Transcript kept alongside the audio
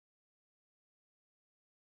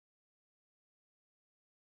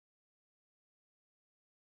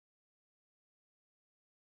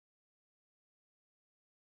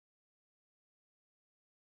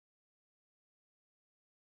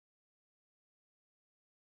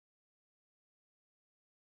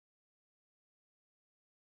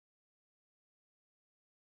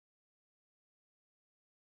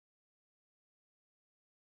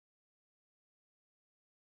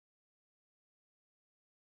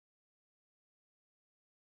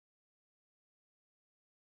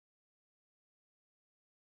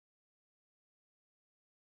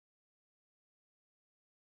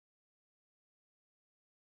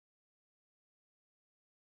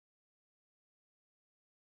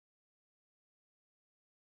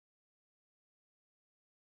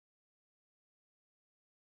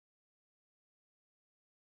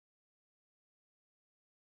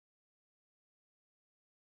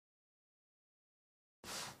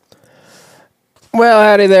Well,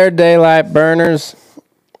 howdy there, daylight burners.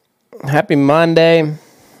 Happy Monday.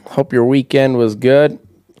 Hope your weekend was good.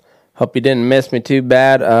 Hope you didn't miss me too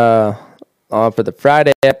bad. On for the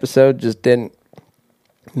Friday episode, just didn't.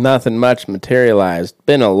 Nothing much materialized.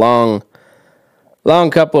 Been a long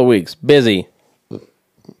couple of weeks. Busy,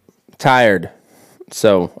 tired.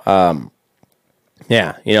 So,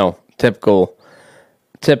 yeah, typical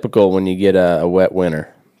when you get a wet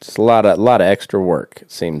winter. Just a lot of extra work.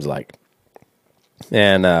 It seems like.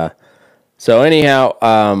 And so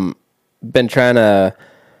anyhow, been trying to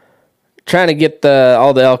get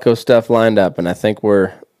all the Elko stuff lined up, and I think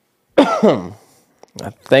I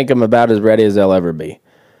think I'm about as ready as I'll ever be.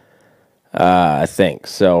 I think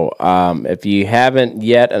so. If you haven't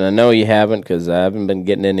yet, and I know you haven't because I haven't been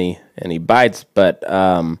getting any bites, but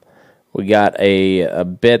we got a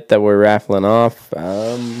bit that we're raffling off.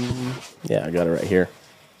 Yeah, I got it right here.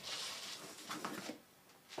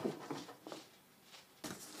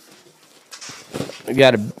 We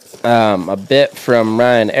got a bit from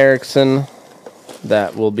Ryan Erickson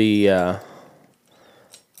that we'll be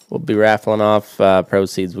raffling off.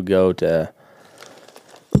 Proceeds will go to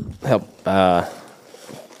help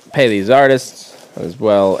pay these artists, as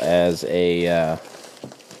well as a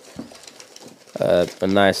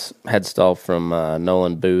nice headstall from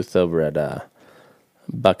Nolan Booth over at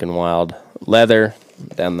Buck and Wild Leather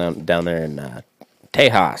down there in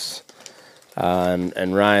Tejas.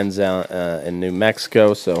 And Ryan's out in New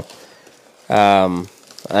Mexico, so I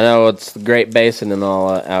know it's the Great Basin and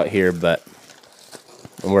all out here, but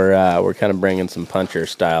we're kind of bringing some puncher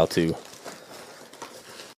style to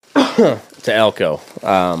Elko.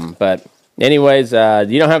 But anyways,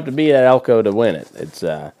 you don't have to be at Elko to win it. It's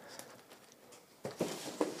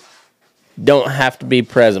don't have to be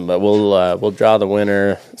present, but we'll draw the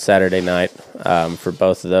winner Saturday night for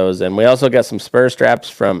both of those. And we also got some spur straps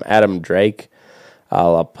from Adam Drake.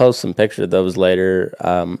 I'll post some pictures of those later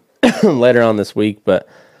later on this week. But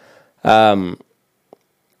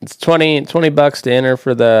it's $20 to enter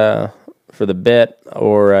for the bit,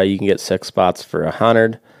 or you can get 6 spots for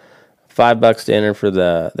 $100. $5 to enter for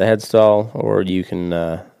the headstall, or you can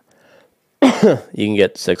you can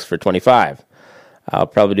get 6 for $25. I'll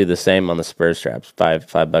probably do the same on the spur straps.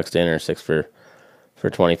 $5 to enter, 6 for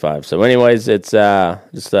 $25. So, anyways, it's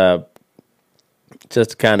just to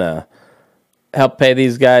kind of help pay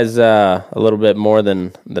these guys a little bit more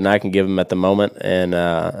than I can give them at the moment,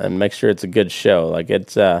 and make sure it's a good show. Like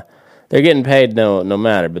they're getting paid no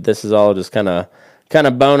matter, but this is all just kind of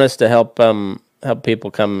bonus to help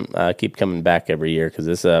people keep coming back every year, because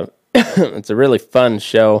it's it's a really fun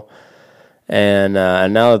show, and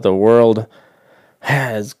now that the world,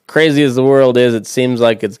 as crazy as the world is, it seems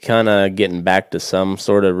like it's kind of getting back to some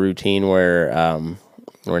sort of routine where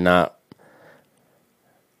we're not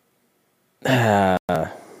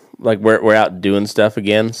like we're out doing stuff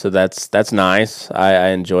again. So that's nice. I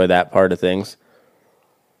enjoy that part of things.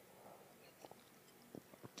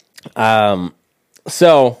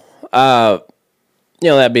 So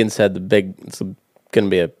that being said, it's going to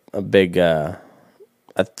be a big. I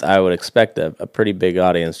would expect a pretty big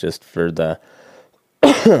audience just for the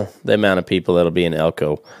amount of people that'll be in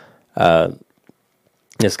Elko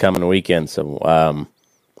this coming weekend. So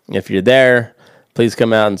if you're there, please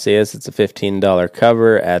come out and see us. It's a $15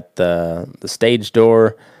 cover at the stage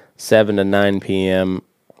door, 7 to 9 p.m.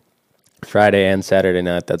 Friday and Saturday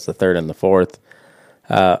night. That's the 3rd and the 4th.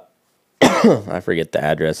 I forget the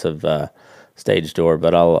address of stage door,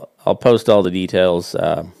 but I'll post all the details.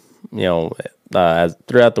 As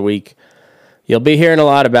throughout the week, you'll be hearing a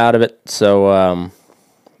lot about it. So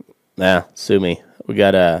sue me. We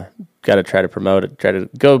gotta try to promote it. Try to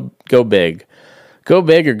go big. Go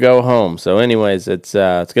big or go home. So anyways, it's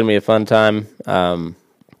gonna be a fun time.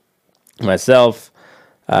 Myself,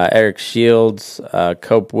 Eric Shields,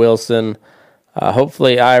 Cope Wilson,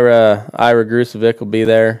 hopefully Ira Grusovic will be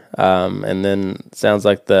there. And then it sounds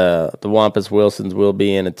like the Wampus Wilsons will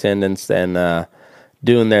be in attendance and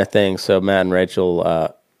doing their thing. So Matt and Rachel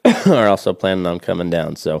are also planning on coming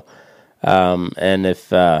down. So and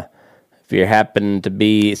if you happen to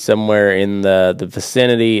be somewhere in the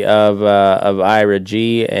vicinity of Ira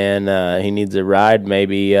G and he needs a ride,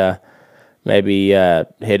 maybe hit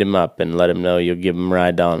him up and let him know you'll give him a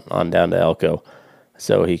ride on down to Elko,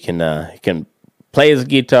 so he can play his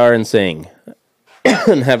guitar and sing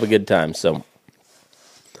and have a good time. So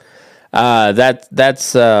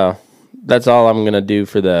that's all I'm gonna do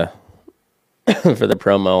for the for the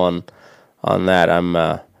promo on that. I'm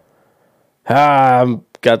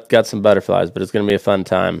got some butterflies, but it's gonna be a fun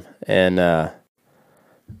time. And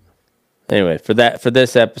anyway, for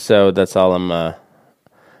this episode, that's all I'm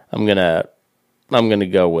gonna I'm going to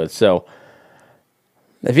go with. So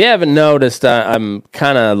if you haven't noticed, I'm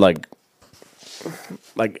kind of like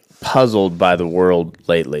puzzled by the world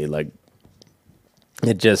lately. Like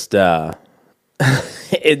it just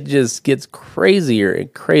it just gets crazier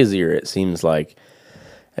and crazier, it seems like.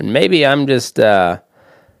 And maybe I'm just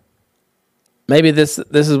maybe this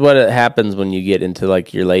is what it happens when you get into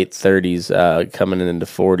like your late 30s, coming into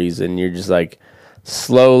 40s, and you're just like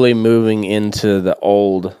slowly moving into the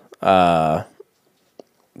old to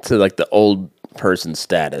like the old person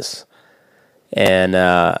status. And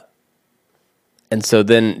so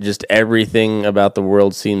then just everything about the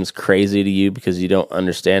world seems crazy to you because you don't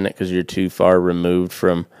understand it because you're too far removed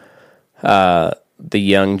from the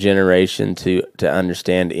young generation to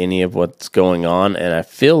understand any of what's going on. And I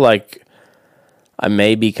feel like I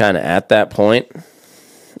may be kind of at that point.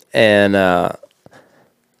 And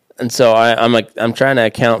so I'm trying to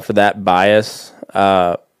account for that bias.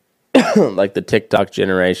 Like the TikTok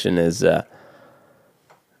generation is,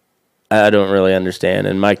 I don't really understand.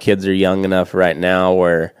 And my kids are young enough right now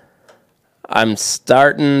where I'm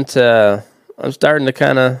starting to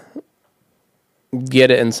kind of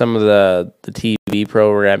get it in some of the TV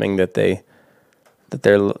programming that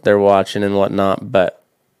they're watching and whatnot. But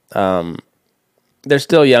they're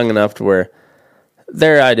still young enough to where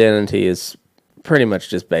their identity is pretty much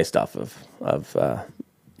just based off of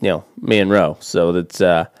me and Ro. So that's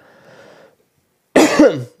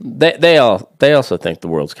they also think the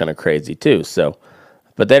world's kind of crazy too. So,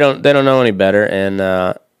 but they don't know any better. And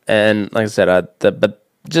like I said, but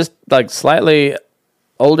just like slightly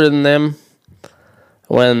older than them,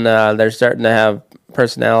 when they're starting to have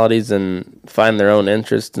personalities and find their own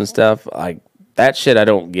interests and stuff, like that shit I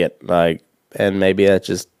don't get. Like, and maybe that's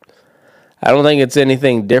just, I don't think it's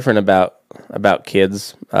anything different about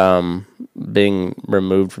kids being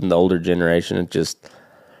removed from the older generation. It just,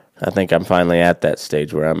 I think I'm finally at that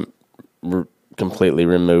stage where I'm completely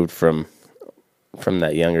removed from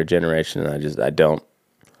that younger generation, and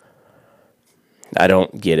I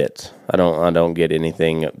don't get it. I don't get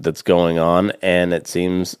anything that's going on, and it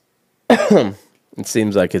seems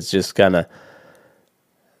like it's just kind of,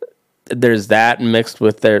 there's that mixed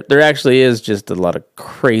with there actually is just a lot of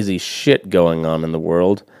crazy shit going on in the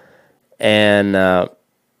world, and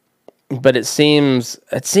but it seems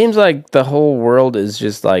like the whole world is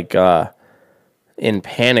just like in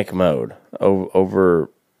panic mode over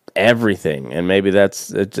everything, and maybe that's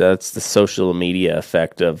the social media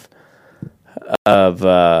effect of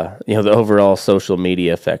the overall social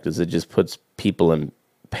media effect is it just puts people in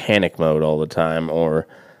panic mode all the time, or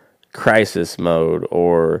crisis mode,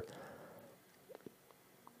 or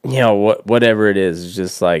whatever it is,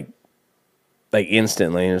 just like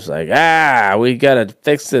instantly it's like, we gotta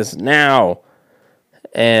fix this now.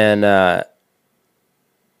 And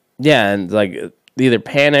and like either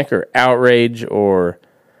panic or outrage or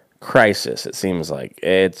crisis, it seems like.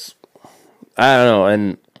 It's, I don't know.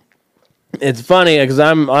 And it's funny because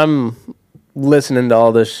I'm listening to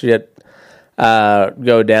all this shit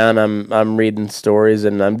go down. I'm reading stories,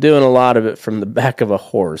 and I'm doing a lot of it from the back of a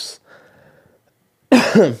horse,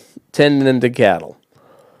 tending to cattle,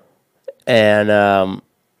 and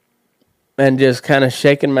just kind of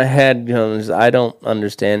shaking my head. I don't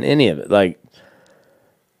understand any of it. Like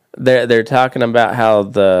they're talking about how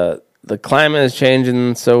the climate is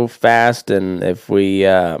changing so fast, and if we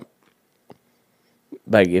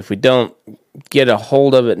don't get a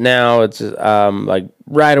hold of it now, it's like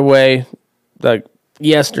right away, like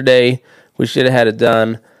yesterday, we should have had it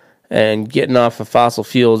done. And getting off of fossil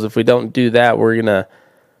fuels, if we don't do that, we're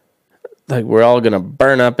all gonna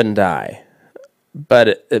burn up and die.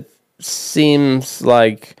 But it seems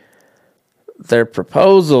like their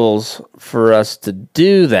proposals for us to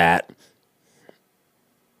do that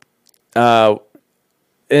and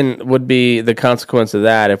would be the consequence of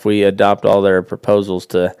that if we adopt all their proposals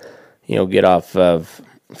to, get off of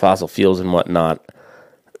fossil fuels and whatnot,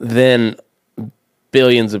 then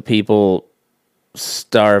billions of people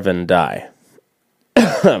starve and die.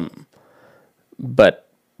 But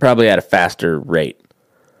probably at a faster rate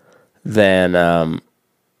than than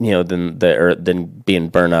the earth, than being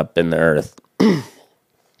burned up in the earth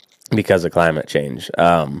because of climate change.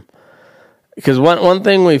 Because one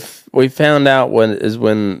thing we found out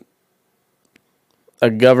when a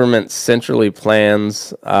government centrally plans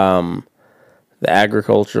the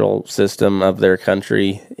agricultural system of their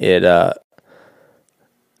country, it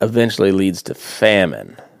eventually leads to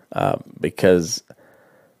famine, because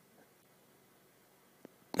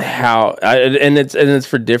it's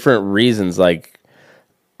for different reasons. Like,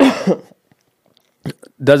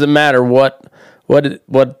 doesn't matter what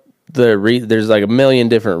there's like a million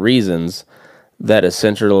different reasons that a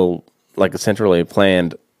centrally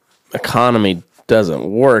planned economy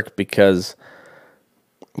doesn't work, because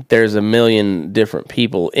there's a million different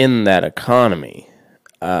people in that economy.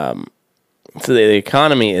 So the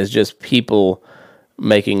economy is just people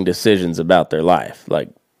making decisions about their life. Like,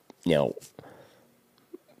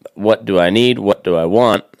 what do I need? What do I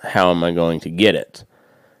want? How am I going to get it?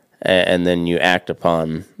 And then you act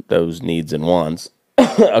upon those needs and wants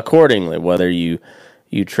accordingly, whether you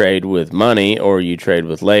trade with money, or you trade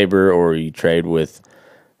with labor, or you trade with,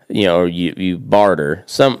 or you barter.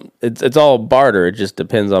 It's all barter. It just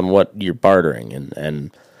depends on what you're bartering.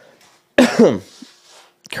 And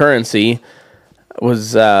currency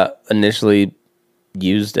was initially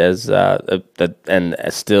used as, and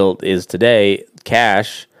still is today,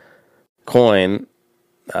 cash, coin,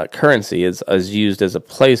 currency is used as a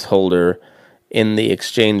placeholder in the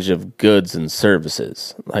exchange of goods and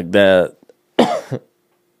services. Like that,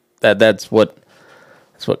 that's what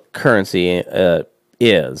currency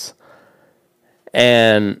is.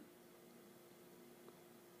 And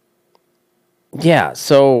yeah,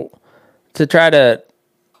 so to try to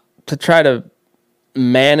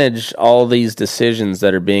manage all these decisions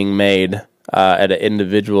that are being made at an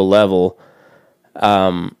individual level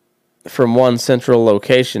from one central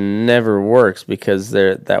location never works, because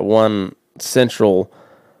that one central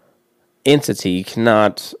entity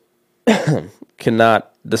cannot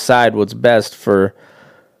decide what's best for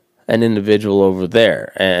an individual over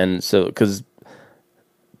there. And so, because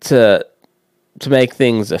to make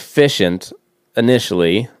things efficient,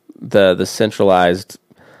 initially the centralized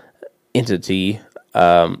entity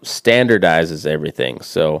standardizes everything,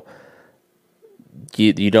 so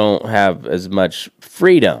you don't have as much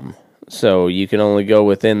freedom. So you can only go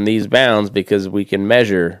within these bounds because we can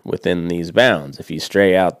measure within these bounds. If you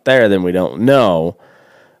stray out there, then we don't know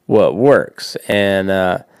what works. And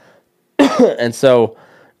and so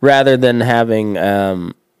rather than having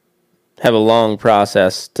have a long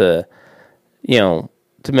process to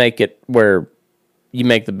make it where you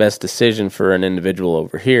make the best decision for an individual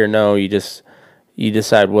over here, no, you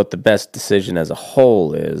decide what the best decision as a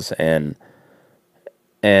whole is, and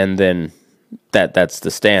then that's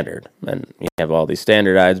the standard. And you have all these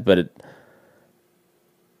standardized, but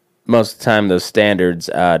most of the time those standards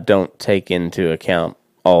don't take into account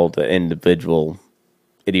all the individual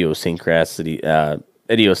idiosyncrasies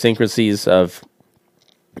of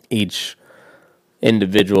each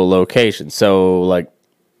individual location. So, like,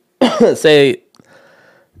 say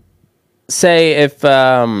if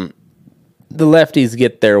the lefties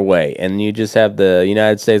get their way, and you just have the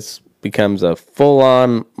United States becomes a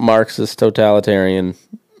full-on Marxist totalitarian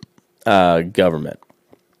government.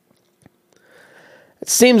 It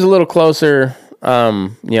seems a little closer,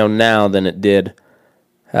 now than it did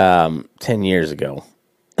 10 years ago.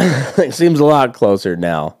 It seems a lot closer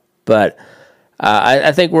now, but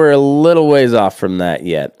I think we're a little ways off from that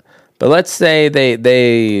yet. But let's say they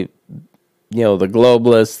the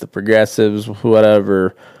globalists, the progressives,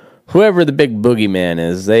 whoever the big boogeyman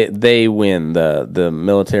is, they win the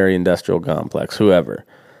military-industrial complex. Whoever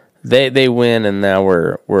they win, and now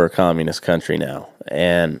we're a communist country now,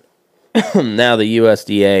 and now the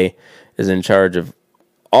USDA is in charge of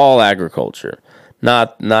all agriculture,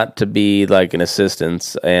 not to be like an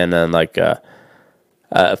assistance and like a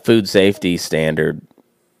food safety standard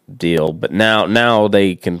deal, but now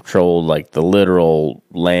they control like the literal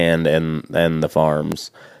land and the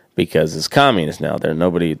farms. Because it's communist now. There's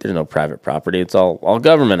no private property. It's all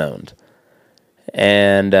government owned.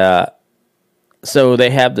 And so they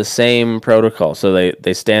have the same protocol. So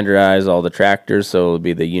they standardize all the tractors. So it'll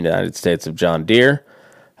be the United States of John Deere.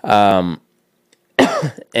 And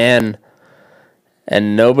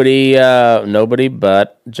nobody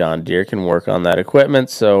but John Deere can work on that equipment.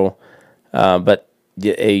 So, but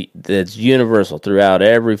it's universal throughout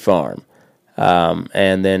every farm.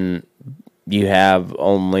 And then you have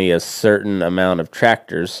only a certain amount of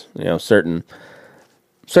tractors, certain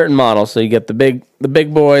models. So you get the big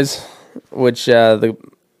boys, which out in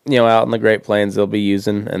the Great Plains they'll be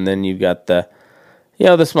using, and then you've got the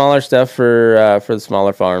smaller stuff for the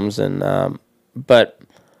smaller farms, and but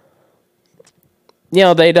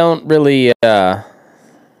they don't really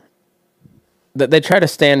they try to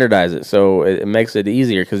standardize it, so it makes it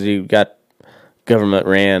easier because you've got government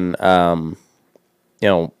ran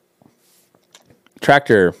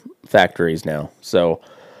tractor factories now, so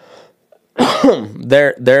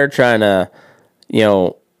they're trying to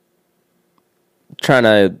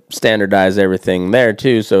standardize everything there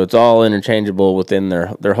too, so it's all interchangeable within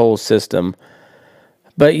their whole system.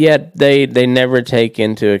 But yet they never take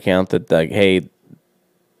into account that, like, hey,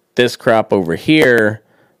 this crop over here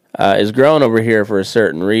is grown over here for a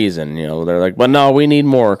certain reason. You know, they're like, well, no, we need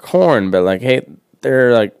more corn, but like, hey,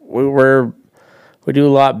 they're like, we do a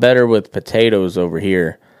lot better with potatoes over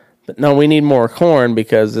here, but no, we need more corn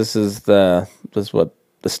because this is what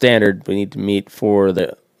the standard we need to meet for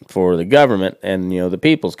the government and, you know, the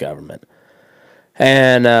people's government.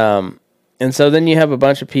 And so then you have a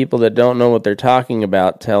bunch of people that don't know what they're talking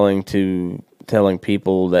about telling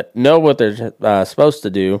people that know what they're supposed to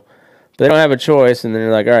do, but they don't have a choice, and then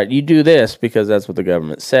they're like, all right, you do this because that's what the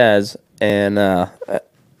government says, and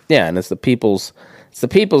and it's the people's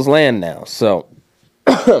land now. So,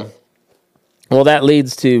 well, that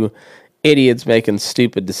leads to idiots making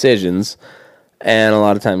stupid decisions, and a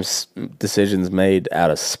lot of times decisions made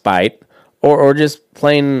out of spite or just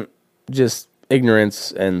plain just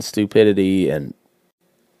ignorance and stupidity, and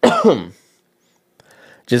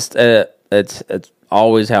just it's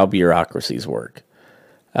always how bureaucracies work.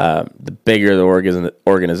 The bigger the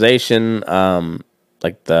organization,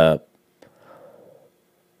 like the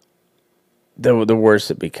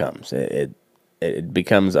worse it becomes. It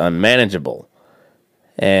becomes unmanageable,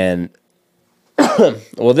 and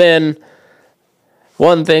well, then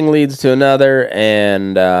one thing leads to another,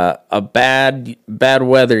 and a bad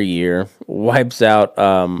weather year wipes out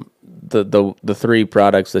the three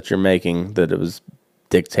products that you're making that it was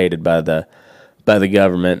dictated by the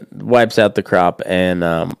government, wipes out the crop,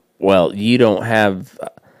 and well, you don't have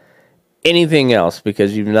anything else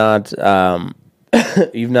because you've not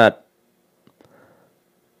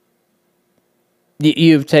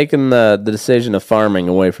you've taken the decision of farming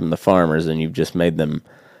away from the farmers, and you've just made them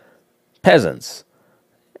peasants.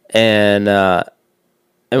 And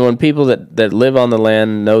when people that live on the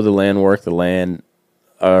land, know the land, work the land,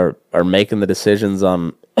 are making the decisions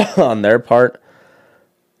on on their part,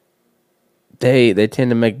 they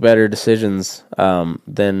tend to make better decisions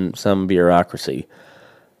than some bureaucracy.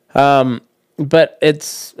 But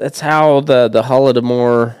it's how the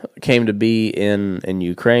Holodomor came to be in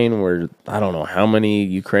Ukraine, where I don't know how many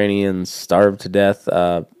Ukrainians starved to death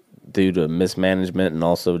due to mismanagement, and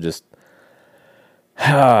also just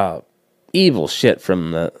evil shit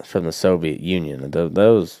from the Soviet Union.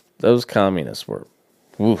 Those communists were,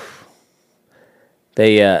 woof.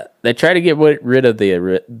 They try to get rid of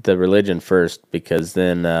the religion first, because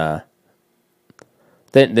then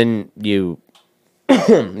you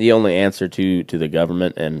you only answer to the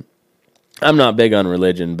government. And I'm not big on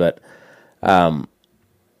religion, but I'm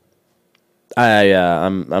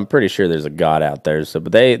pretty sure there's a God out there. So,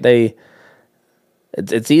 but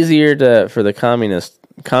it's easier for the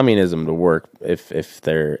communism to work if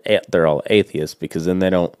they're all atheists, because then they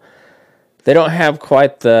don't have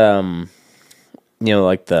quite the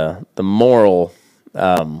like the moral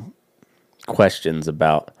questions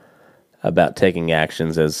about taking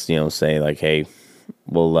actions, as say like, hey,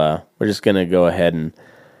 we're just gonna go ahead and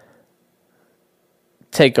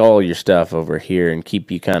take all your stuff over here and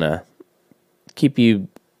keep you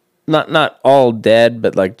not all dead,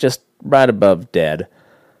 but like just right above dead,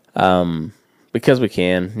 because we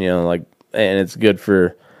can, like, and it's good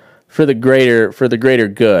for the greater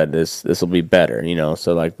good. This will be better,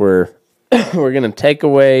 So like we're gonna take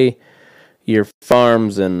away your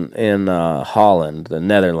farms in Holland, the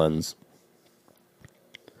Netherlands.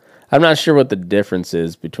 I'm not sure what the difference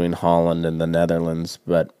is between Holland and the Netherlands,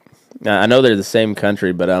 but I know they're the same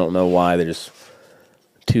country, but I don't know why there's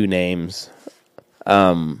two names.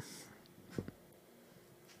 Yeah,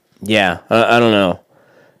 I don't know.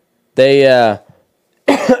 They, I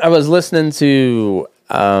was listening to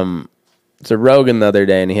Rogan the other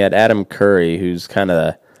day, and he had Adam Curry, who's kind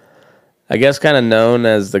of known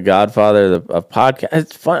as the godfather of podcast.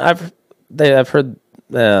 It's fun. I've heard,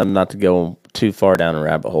 not to go too far down a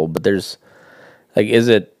rabbit hole, but there's like, is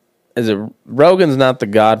it Rogan's not the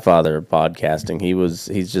godfather of podcasting.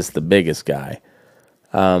 He's just the biggest guy.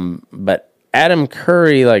 But Adam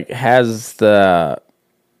Curry has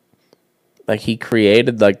he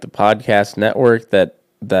created the podcast network that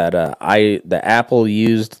the Apple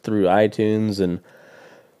used through iTunes and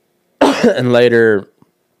and later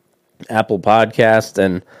Apple Podcast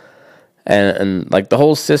and the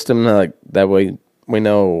whole system that we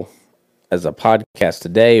know as a podcast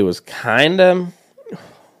today was kind of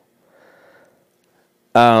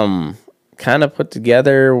put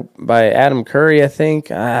together by Adam Curry, I think.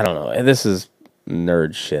 I don't know. This is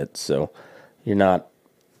nerd shit, so you're not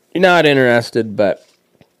interested, but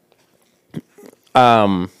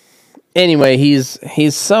anyway,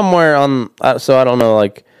 he's somewhere on, so I don't know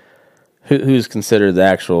who's considered the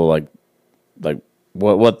actual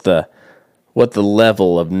what the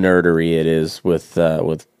level of nerdery it is with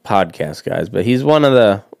podcast guys, but he's one of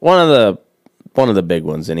the one of the big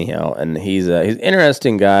ones anyhow. And he's an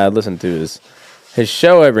interesting guy. I listen to his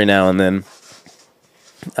show every now and then.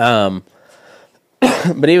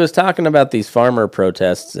 But he was talking about these farmer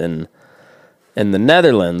protests in the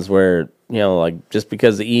Netherlands, where, like, just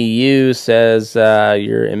because the EU says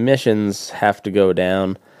your emissions have to go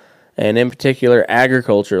down, and in particular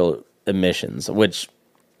agricultural emissions, which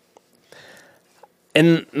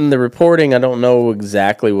in the reporting, I don't know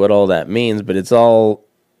exactly what all that means, but it's all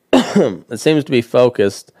it seems to be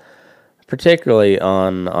focused particularly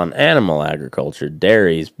on animal agriculture.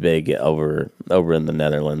 Dairy's big over in the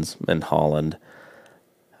Netherlands and Holland.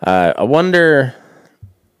 I wonder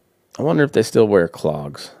if they still wear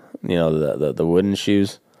clogs. The wooden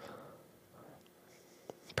shoes.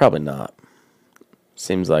 Probably not.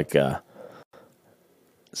 Seems like that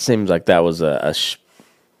was I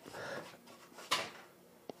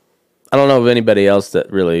don't know of anybody else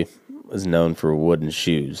that really is known for wooden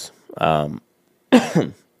shoes.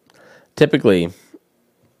 Typically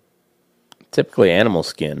animal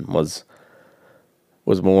skin was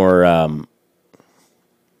more.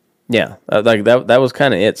 Like that was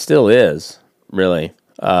kind of it. Still is really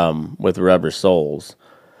with rubber soles,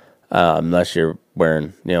 unless you're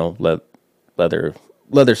wearing leather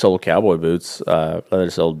soled cowboy boots, leather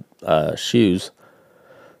soled shoes.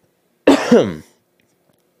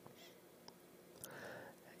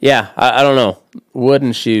 Yeah, I don't know.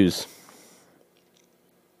 Wooden shoes.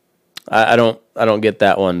 I don't get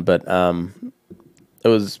that one, but it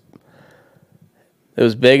was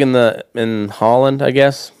big in Holland, I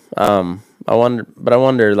guess. I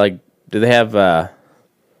wonder, like, do they have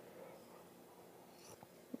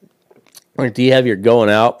like, do you have your going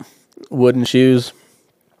out wooden shoes,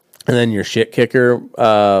 and then your shit kicker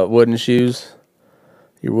wooden shoes,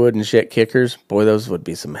 your wooden shit kickers? Boy, those would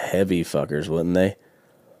be some heavy fuckers, wouldn't they?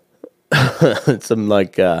 Some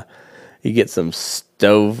like you get some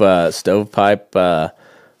stovepipe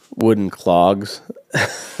wooden clogs.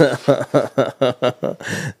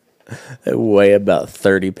 They weigh about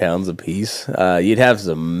 30 pounds a piece. You'd have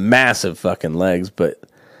some massive fucking legs, but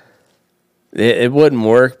it wouldn't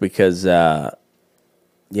work because you'd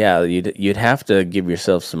have to give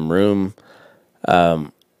yourself some room.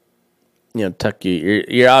 Tuck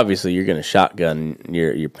you're obviously you're gonna shotgun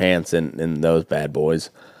your pants in those bad boys.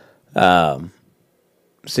 So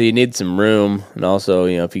you need some room, and also,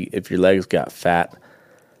 if your legs got fat,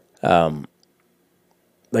 like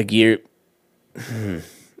your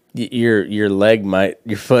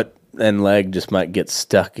foot and leg just might get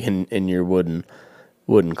stuck in your wooden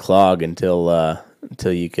clog until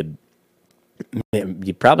you could.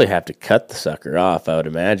 You probably have to cut the sucker off, I would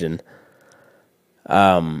imagine.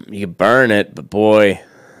 You could burn it, but boy,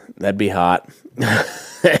 that'd be hot.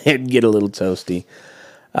 It'd get a little toasty.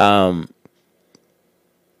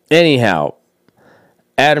 Anyhow,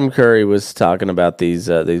 Adam Curry was talking about these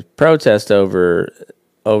protests over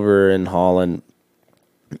in Holland,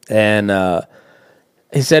 and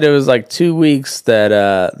he said it was like 2 weeks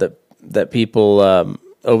that people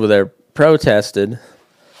over there protested,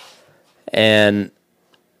 and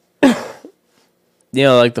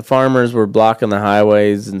like the farmers were blocking the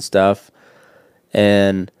highways and stuff,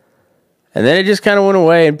 and then it just kind of went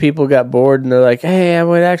away, and people got bored, and they're like, "Hey,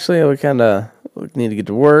 we kind of need to get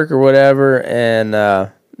to work or whatever." And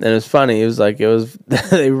it was funny. It was like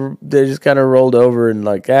they just kind of rolled over and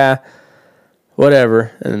like,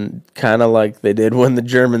 whatever, and kind of like they did when the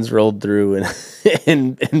Germans rolled through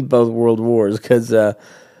in both world wars, because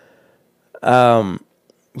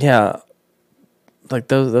like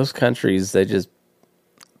those countries, they just,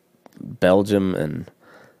 Belgium and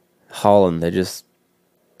Holland, they just,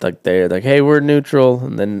 like, they're like, "Hey, we're neutral,"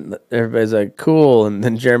 and then everybody's like, "Cool," and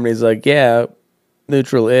then Germany's like, "Yeah,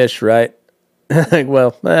 neutral-ish, right?" Like,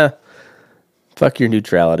 well, fuck your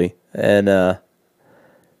neutrality. And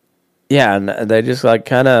and they just like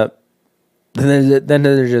kind of, then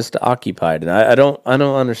they're just occupied, and I don't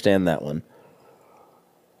understand that one.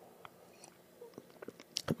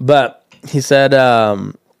 But he said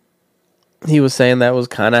he was saying that was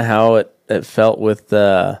kind of how it felt with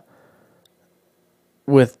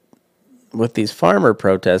these farmer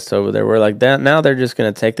protests over there. Where like that now they're just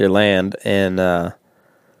going to take their land and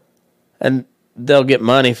they'll get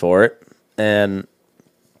money for it. And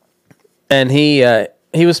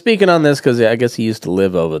he was speaking on this because I guess he used to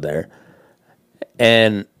live over there,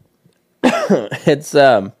 and it's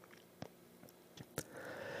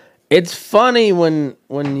funny when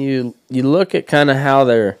you look at kind of how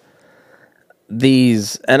they're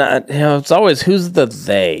these, and it's always who's the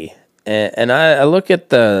they, and I look at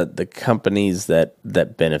the companies that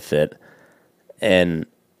benefit, and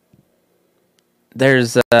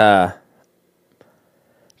there's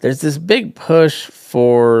there's this big push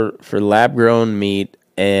for lab grown meat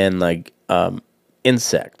and like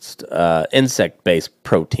insect based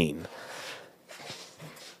protein.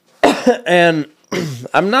 And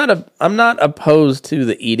I'm not opposed to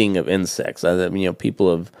the eating of insects.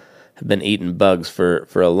 People have been eating bugs for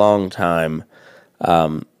a long time,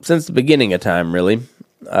 since the beginning of time, really.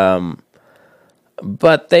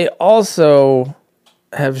 But they also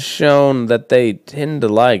have shown that they tend to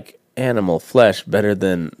like animal flesh better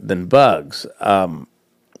than bugs. And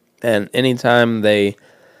anytime they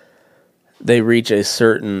reach a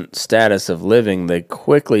certain status of living, they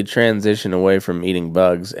quickly transition away from eating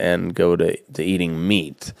bugs and go to eating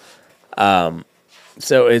meat. So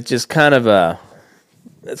it's just kind of a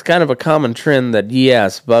common trend that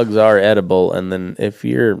yes, bugs are edible, and then if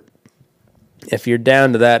you're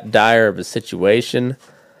down to that dire of a situation,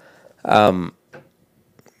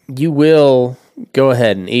 you will go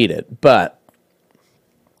ahead and eat it, but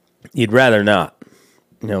you'd rather not.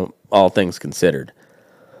 All things considered.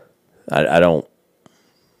 I don't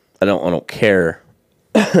care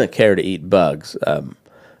care to eat bugs.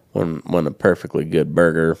 When a perfectly good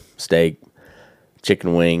burger, steak,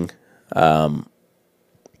 chicken wing,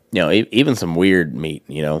 even some weird meat,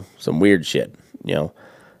 some weird shit,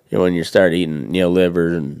 when you start eating,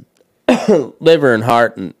 liver and liver and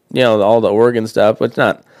heart and all the organ stuff. It's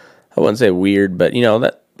not, I wouldn't say weird, but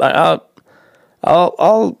that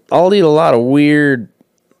I'll eat a lot of weird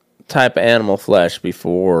type of animal flesh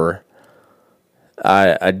before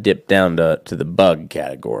I dip down to the bug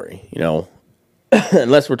category,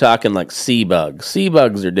 unless we're talking like sea bugs. Sea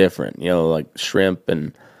bugs are different, like shrimp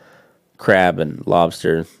and crab and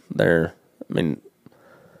lobster. Those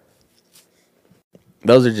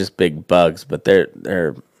are just big bugs, but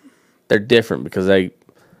they're different because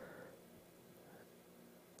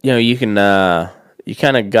you can, you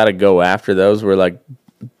kind of got to go after those where like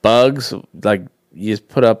bugs, like you just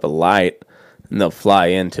put up a light and they'll fly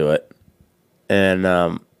into it. And,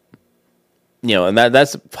 and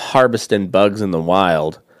that's harvesting bugs in the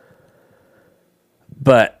wild.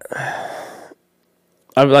 But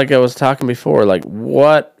like I was talking before, like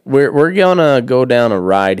what we're gonna go down a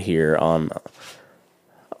ride here on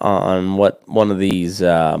what one of these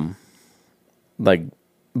like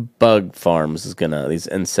bug farms is gonna, these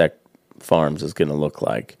insect farms is gonna look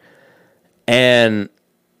like. And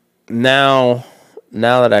now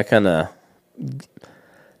that I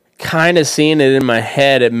kind of seeing it in my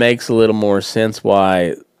head, it makes a little more sense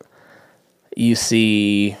why you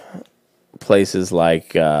see places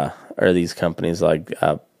like or these companies like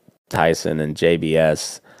Tyson and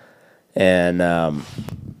JBS and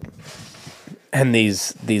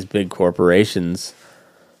these big corporations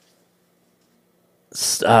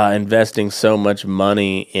investing so much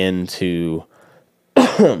money into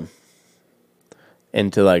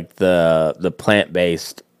like the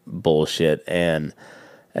plant-based bullshit and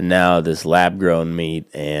now this lab-grown meat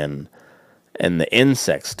and the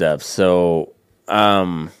insect stuff. So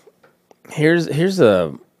here's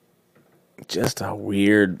just a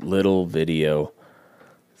weird little video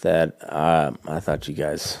that I thought you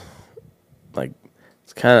guys like.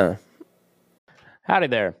 It's kind of, howdy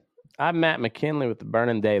there. I'm Matt McKinley with the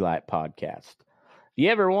Burning Daylight podcast. If you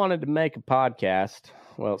ever wanted to make a podcast,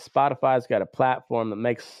 well, Spotify's got a platform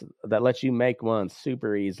that lets you make one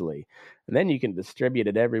super easily. And then you can distribute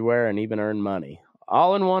it everywhere and even earn money.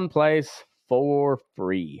 All in one place for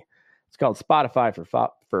free. It's called Spotify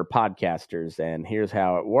for podcasters, and here's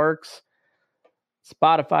how it works.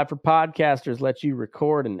 Spotify for podcasters lets you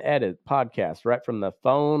record and edit podcasts right from the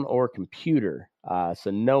phone or computer.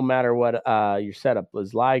 So no matter what your setup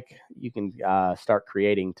is like, you can start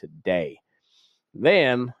creating today.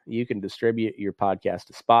 Then you can distribute your podcast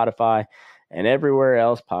to Spotify and everywhere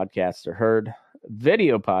else podcasts are heard.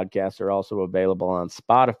 Video podcasts are also available on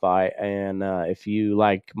Spotify. And if you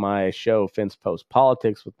like my show, Fence Post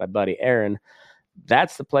Politics with my buddy Aaron,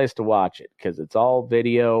 that's the place to watch it because it's all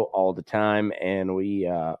video all the time. And we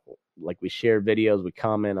share videos, we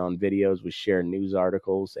comment on videos, we share news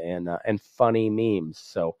articles and funny memes.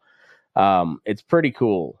 So it's pretty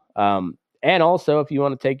cool. And also, if you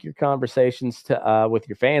want to take your conversations with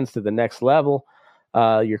your fans to the next level,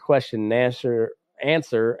 your question and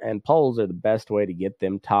answer and polls are the best way to get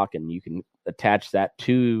them talking. You can attach that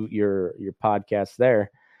to your podcast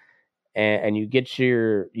there, and you get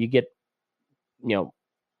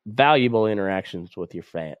valuable interactions with your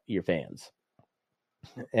fans.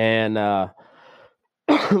 And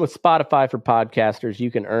with Spotify for podcasters, you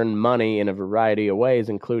can earn money in a variety of ways,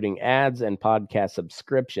 including ads and podcast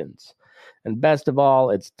subscriptions. And best of all,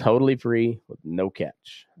 it's totally free with no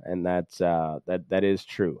catch. And that is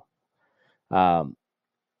true.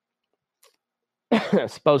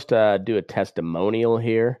 supposed to do a testimonial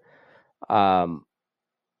here.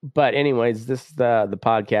 But anyways, this is the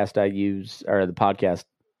podcast I use, or the podcast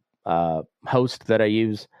host that I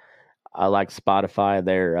use. I like Spotify.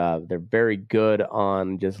 They're very good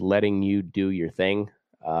on just letting you do your thing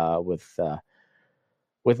with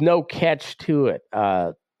no catch to it.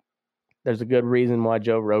 There's a good reason why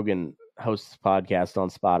Joe Rogan hosts podcast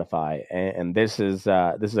on Spotify, and this is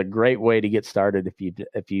a great way to get started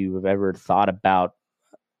if you've ever thought about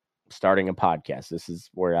starting a podcast. This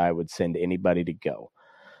is where I would send anybody to go.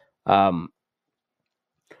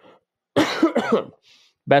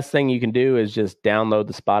 Best thing you can do is just download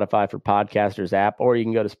the Spotify for Podcasters app, or you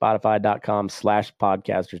can go to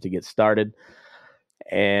spotify.com/podcasters to get started.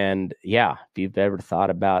 And yeah, if you've ever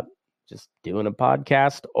thought about just doing a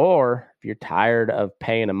podcast, or if you're tired of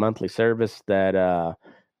paying a monthly service that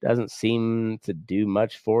doesn't seem to do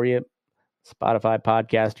much for you, Spotify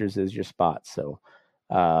Podcasters is your spot. So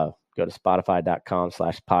go to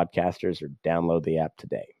spotify.com/podcasters or download the app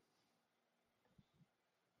today.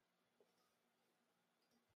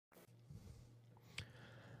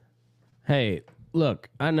 Hey, look,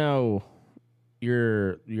 I know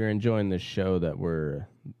you're enjoying this show that we're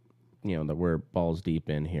balls deep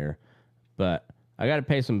in here, but I got to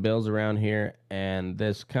pay some bills around here, and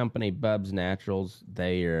this company, Bubs Naturals,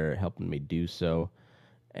 they are helping me do so,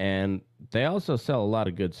 and they also sell a lot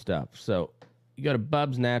of good stuff. So you go to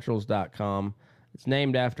bubsnaturals.com. It's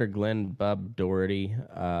named after Glenn Bub Doherty,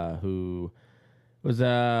 who was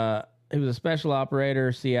a special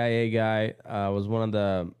operator, CIA guy, was one of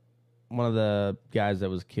the guys that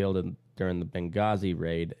was killed during the Benghazi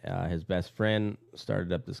raid. His best friend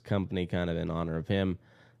started up this company kind of in honor of him.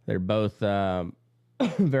 They're both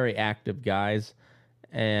very active guys,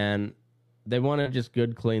 and they wanted just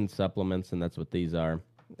good, clean supplements, and that's what these are.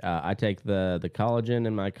 I take the collagen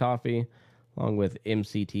in my coffee along with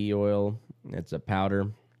MCT oil. It's a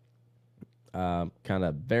powder, kind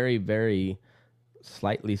of very, very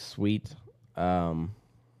slightly sweet,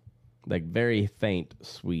 like very faint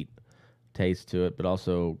sweet taste to it, but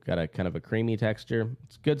also got a kind of a creamy texture.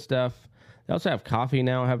 It's good stuff. They also have coffee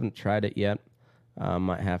now. I haven't tried it yet.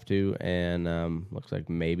 Might have to. And looks like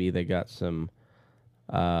maybe they got some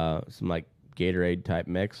like Gatorade type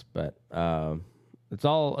mix, but it's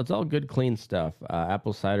all good, clean stuff.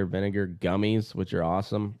 Apple cider vinegar gummies, which are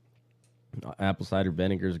awesome. Apple cider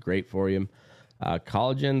vinegar is great for you.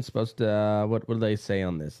 Collagen supposed to what do they say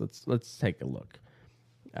on this? Let's take a look.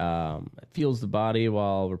 It fuels the body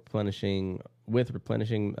while replenishing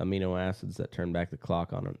amino acids that turn back the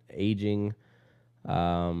clock on aging.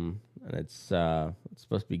 And it's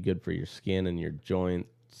supposed to be good for your skin and your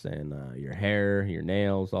joints and your hair, your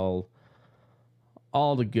nails, all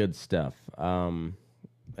the good stuff.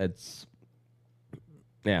 It's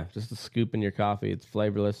just a scoop in your coffee. It's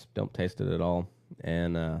flavorless. Don't taste it at all,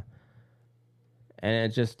 and it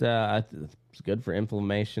just it's good for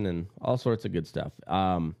inflammation and all sorts of good stuff.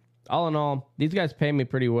 All in all, these guys pay me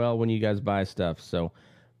pretty well when you guys buy stuff, so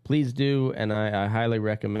please do, and I highly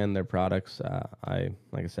recommend their products. Like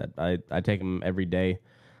I said, I take them every day.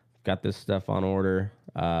 Got this stuff on order.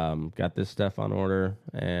 And the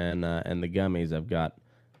gummies I've got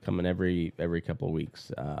coming every couple of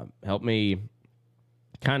weeks. Help me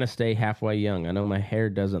kind of stay halfway young. I know my hair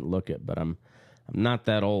doesn't look it, but I'm not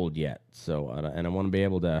that old yet. So and I want to be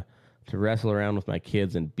able to wrestle around with my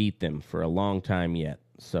kids and beat them for a long time yet.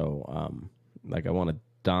 So I want to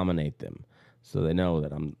dominate them, so they know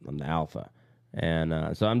that I'm the alpha.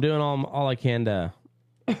 And so I'm doing all I can to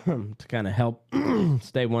kind of help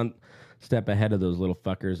stay one step ahead of those little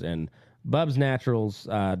fuckers. And Bubs Naturals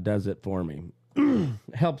does it for me.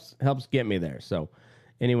 helps get me there. So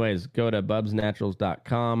anyways, go to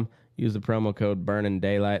bubsnaturals.com. Use the promo code Burning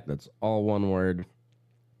Daylight. That's all one word.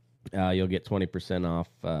 You'll get 20% off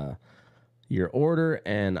your order,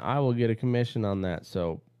 and I will get a commission on that.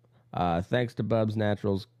 So thanks to Bubs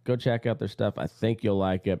Naturals. Go check out their stuff. I think you'll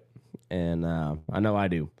like it, and I know I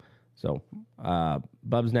do. So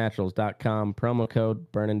bubsnaturals.com, promo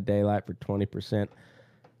code Burning Daylight for 20%.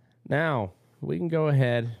 Now we can go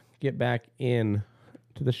ahead, get back in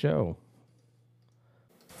to the show.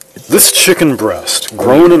 This chicken breast,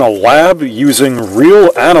 grown in a lab using real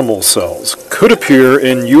animal cells, could appear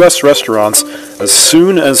in U.S. restaurants as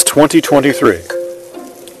soon as 2023.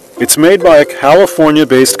 It's made by a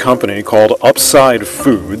California-based company called Upside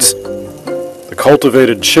Foods. The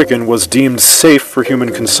cultivated chicken was deemed safe for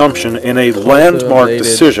human consumption in a landmark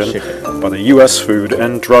decision by the U.S. Food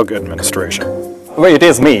and Drug Administration. Well, it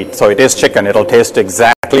is meat, so it is chicken. It'll taste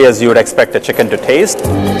exactly as you would expect a chicken to taste.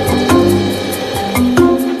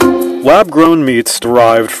 Lab-grown meats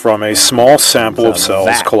derived from a small sample of It's a cells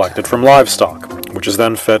vat. collected from livestock, which is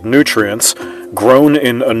then fed nutrients, grown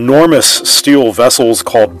in enormous steel vessels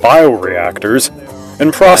called bioreactors,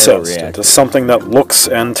 and processed into something that looks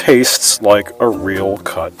and tastes like a real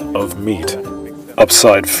cut of meat.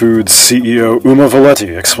 Upside Foods CEO Uma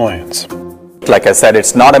Valetti explains. Like I said,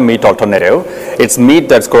 it's not a meat alternative. It's meat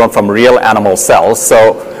that's grown from real animal cells.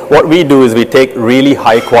 So what we do is we take really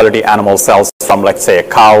high quality animal cells from, let's say, a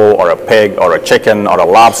cow or a pig or a chicken or a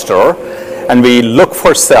lobster, and we look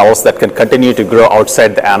for cells that can continue to grow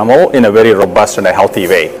outside the animal in a very robust and a healthy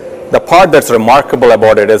way. The part that's remarkable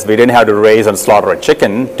about it is we didn't have to raise and slaughter a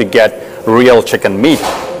chicken to get real chicken meat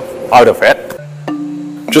out of it.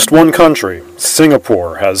 Just one country,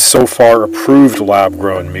 Singapore, has so far approved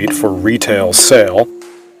lab-grown meat for retail sale,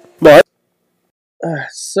 but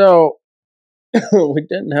So, we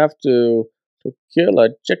didn't have to kill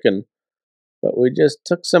a chicken, but we just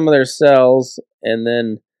took some of their cells and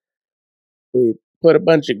then we put a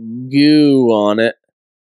bunch of goo on it,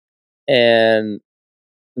 and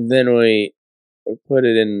then we put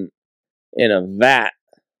it in a vat,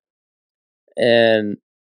 and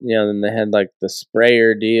then they had like the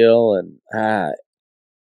sprayer deal, and I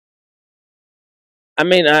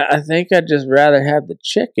mean, I think I'd just rather have the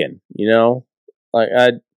chicken, like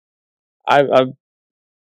I've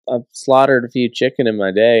slaughtered a few chicken in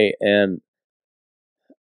my day, and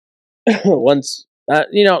once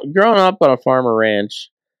growing up on a farm or ranch,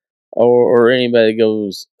 or anybody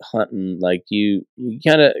goes hunting, like you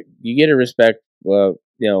get a respect.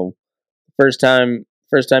 First time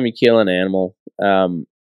you kill an animal,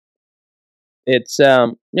 it's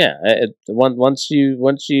once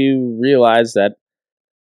you realize that,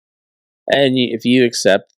 and if you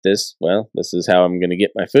accept this, well, this is how I'm going to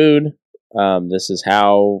get my food. This is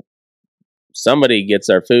how somebody gets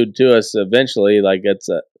our food to us eventually. Like it's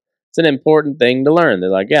an important thing to learn. They're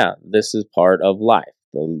like, yeah, this is part of life.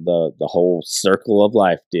 The whole circle of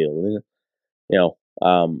life deal. I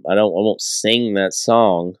won't sing that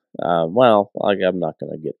song. I'm not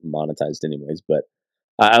gonna get monetized anyways, but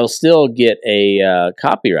I'll still get a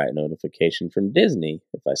copyright notification from Disney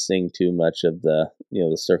if I sing too much of the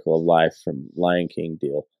the circle of life from Lion King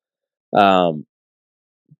deal.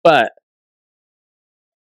 But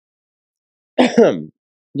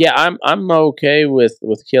yeah, I'm okay with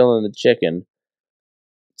killing the chicken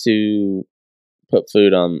to put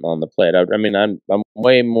food on the plate. I mean, I'm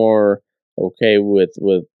way more okay with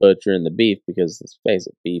butchering the beef, because let's face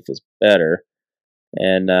it, beef is better.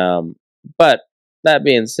 And but that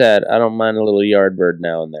being said, I don't mind a little yard bird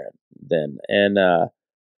now and then. And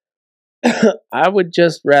I would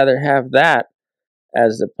just rather have that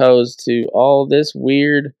as opposed to all this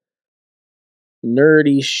weird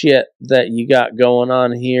nerdy shit that you got going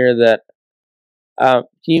on here. That can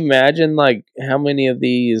you imagine, like, how many of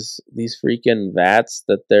these freaking vats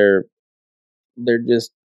that they're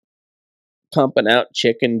just pumping out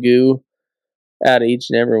chicken goo out of each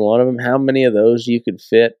and every one of them? How many of those you could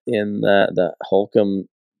fit in the Holcomb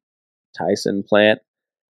Tyson plant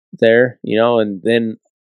there? And then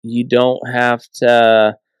you don't have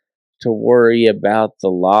to worry about the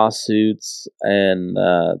lawsuits and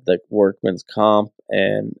the workman's comp,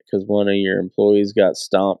 and because one of your employees got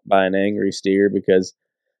stomped by an angry steer because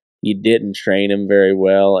you didn't train him very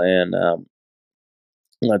well. And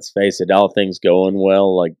let's face it, all things going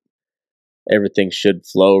well, like, everything should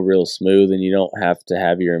flow real smooth, and you don't have to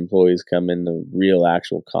have your employees come into real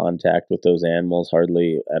actual contact with those animals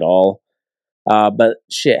hardly at all. But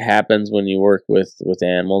shit happens when you work with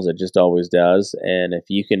animals. It just always does. And if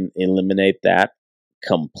you can eliminate that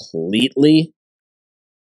completely,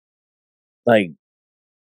 like,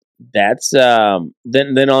 that's then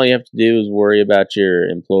all you have to do is worry about your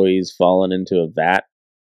employees falling into a vat,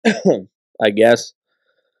 I guess.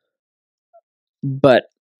 But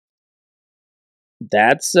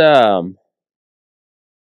that's that's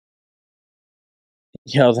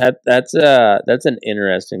an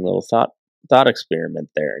interesting little thought experiment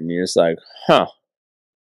there. And you're just like, huh.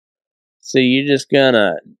 So you're just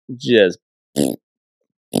gonna just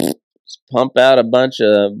pump out a bunch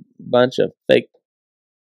of fake,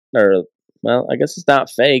 or, well, I guess it's not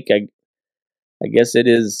fake. I guess it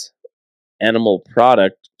is animal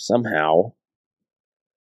product somehow.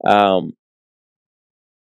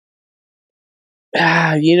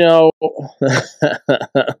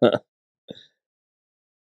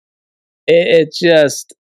 it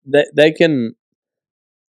just they can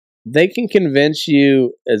convince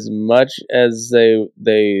you as much as they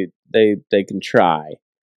can try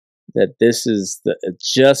that this is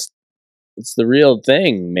it's the real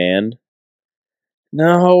thing, man.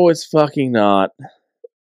 No, it's fucking not.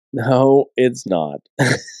 No, it's not.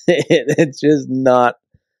 It's just not.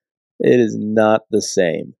 It is not the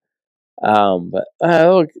same. But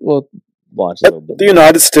we'll watch a little But bit the more.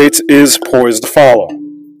 United States is poised to follow.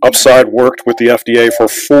 Upside worked with the FDA for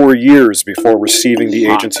 4 years before receiving the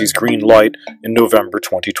agency's green light in November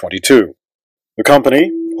 2022. The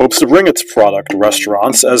company hopes to bring its product to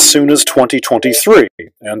restaurants as soon as 2023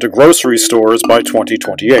 and to grocery stores by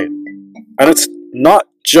 2028. And it's not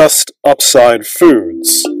just Upside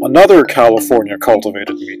Foods. Another California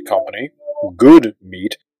cultivated meat company, Good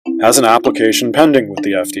Meat, has an application pending with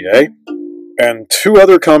the FDA. And two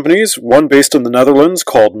other companies, one based in the Netherlands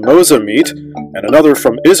called Moza Meat, and another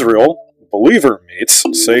from Israel, Believer Meats,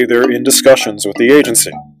 say they're in discussions with the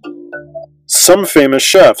agency. Some famous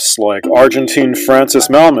chefs, like Argentine Francis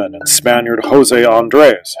Malman and Spaniard Jose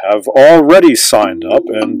Andres, have already signed up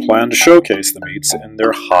and plan to showcase the meats in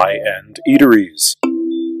their high-end eateries.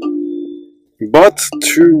 But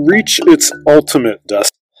to reach its ultimate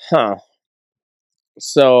destination,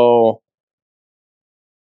 So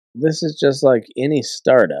this is just like any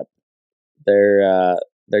startup. They're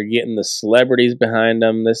getting the celebrities behind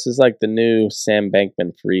them. This is like the new Sam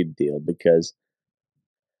Bankman-Fried deal because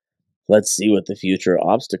let's see what the future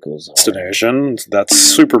obstacles are. that's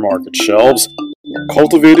supermarket shelves,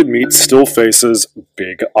 cultivated meat still faces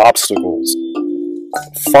big obstacles.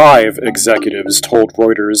 5 executives told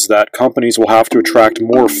Reuters that companies will have to attract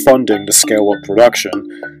more funding to scale up production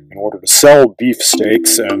in order to sell beef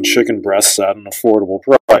steaks and chicken breasts at an affordable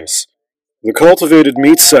price. The cultivated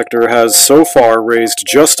meat sector has so far raised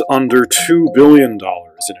just under $2 billion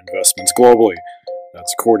in investments globally.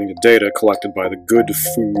 That's according to data collected by the Good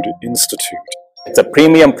Food Institute. It's a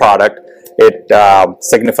premium product. It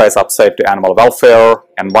signifies upside to animal welfare,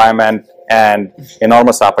 environment, and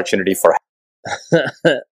enormous opportunity for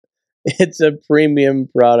It's a premium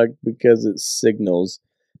product because it signals.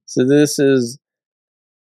 So this is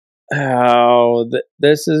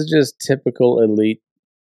this is just typical elite,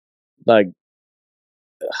 like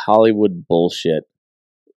Hollywood bullshit.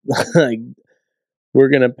 Like we're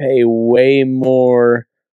gonna pay way more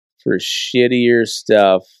for shittier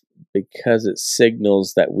stuff because it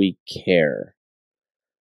signals that we care.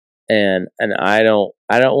 And I don't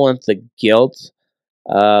want the guilt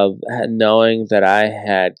of knowing that I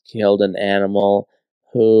had killed an animal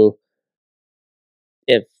who,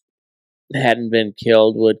 if hadn't been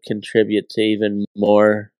killed, would contribute to even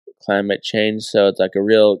more climate change. So it's like a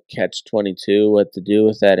real catch-22 what to do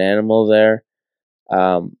with that animal there.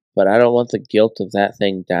 But I don't want the guilt of that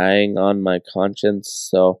thing dying on my conscience.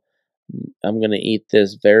 So I'm going to eat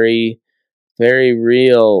this very, very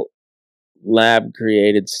real lab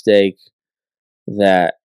created steak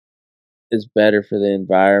that is better for the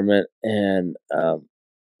environment, and I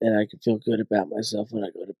can feel good about myself when I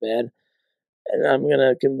go to bed. And I'm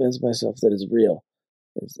gonna convince myself that it's real.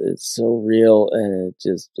 It's so real, and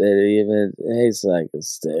it even tastes like a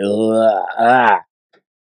steak.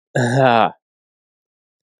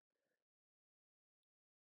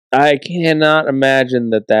 I cannot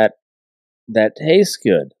imagine that tastes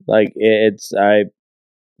good. Like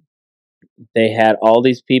they had all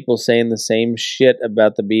these people saying the same shit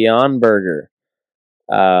about the Beyond Burger.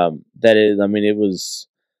 That is, I mean, it was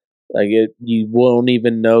like you won't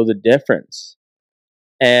even know the difference.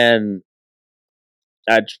 And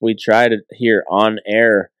we tried it here on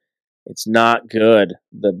air. It's not good,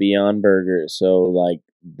 the Beyond Burger. So like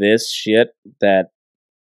this shit that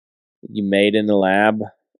you made in the lab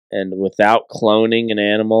and without cloning an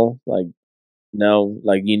animal, like no,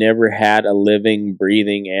 like you never had a living,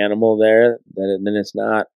 breathing animal there. Then it's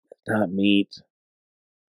not meat.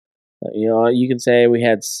 You know, you can say we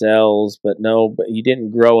had cells, but no, but you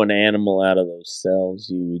didn't grow an animal out of those cells.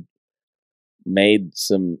 You made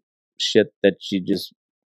some shit that you just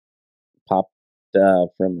popped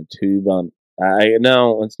from a tube on.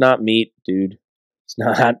 No, it's not meat, dude. It's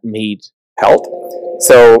not meat. health.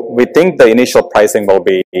 So we think the initial pricing will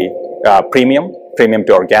be premium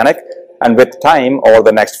to organic, and with time, over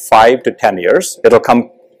the next 5 to 10 years, it'll come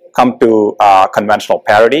to conventional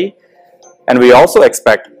parity. And we also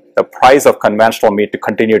expect the price of conventional meat to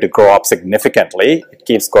continue to grow up significantly. It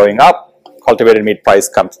keeps going up. Cultivated meat price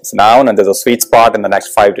comes down, and there's a sweet spot in the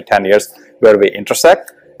next 5 to 10 years where we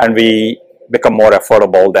intersect, and we become more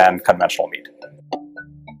affordable than conventional meat.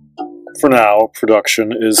 For now,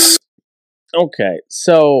 production is Okay,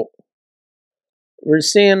 so we're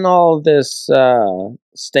seeing all of this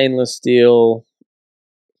stainless steel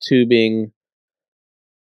tubing.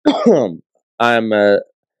 I'm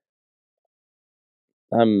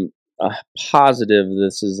positive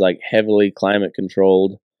this is like heavily climate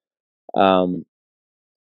controlled.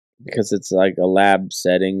 because it's like a lab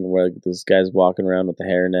setting where this guy's walking around with a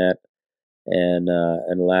hairnet and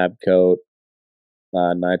a lab coat,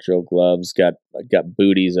 nitrile gloves, got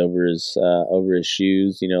booties over his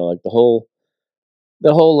shoes. Like the whole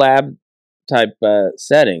lab type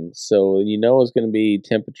setting. So it's going to be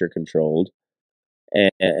temperature controlled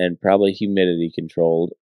and probably humidity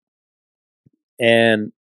controlled,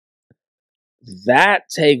 and that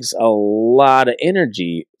takes a lot of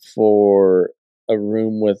energy for a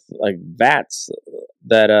room with like vats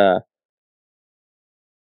that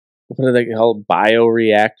what are they called,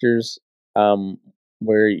 bioreactors,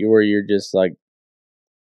 where you're just like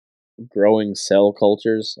growing cell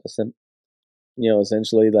cultures,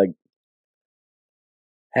 essentially, like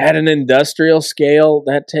at an industrial scale.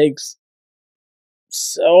 That takes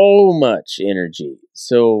so much energy.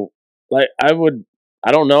 So like I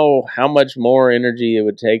don't know how much more energy it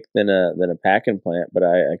would take than a packing plant, but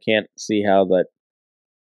I can't see how that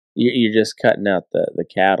you're just cutting out the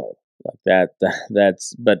cattle like that.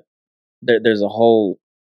 That's but there's a whole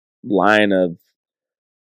line of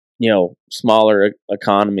smaller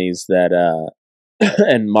economies that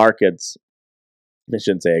and markets. I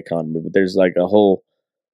shouldn't say economy, but there's like a whole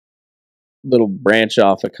little branch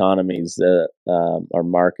off economies that are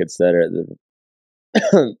markets that are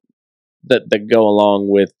that go along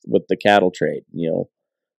with the cattle trade,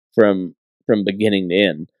 from beginning to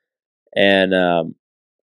end. And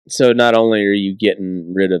so not only are you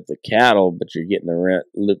getting rid of the cattle, but you're getting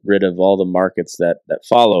rid of all the markets that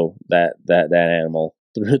follow that animal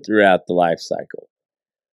throughout the life cycle.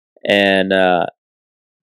 And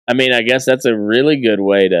I mean, I guess that's a really good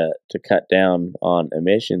way to cut down on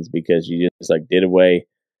emissions, because you just like did away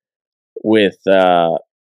with a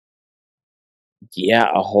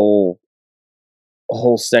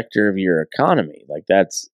whole sector of your economy. Like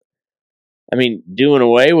that's, I mean, doing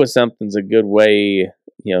away with something's a good way,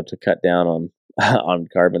 to cut down on on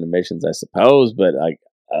carbon emissions, I suppose. But like,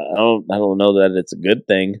 I don't know that it's a good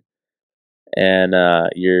thing. And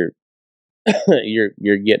you're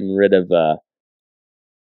you're getting rid of a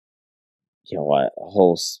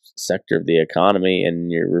whole sector of the economy,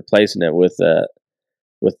 and you're replacing it with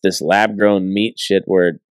this lab grown meat shit,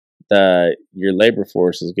 where your labor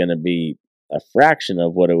force is going to be a fraction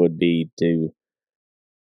of what it would be to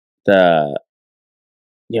the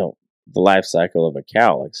the life cycle of a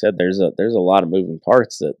cow. Like I said, there's a lot of moving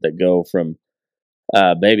parts that go from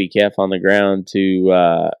baby calf on the ground to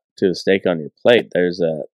a steak on your plate. There's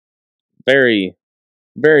a very,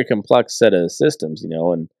 very complex set of systems,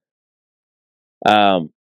 and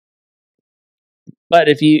but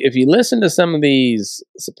if you listen to some of these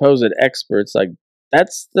supposed experts, like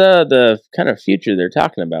that's the kind of future they're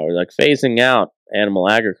talking about. We're like phasing out animal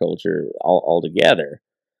agriculture altogether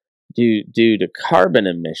due to carbon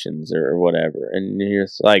emissions or whatever. And you're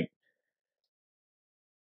just like,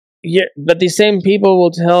 yeah, but these same people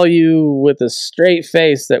will tell you with a straight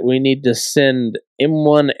face that we need to send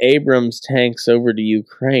M1 Abrams tanks over to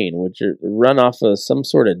Ukraine, which are run off of some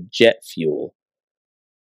sort of jet fuel.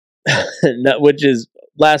 Which is,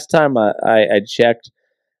 last time I checked,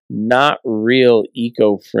 not real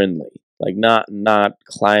eco-friendly, like not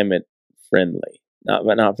climate friendly,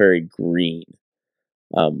 not very green.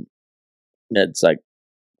 It's like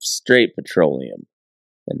straight petroleum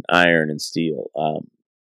and iron and steel.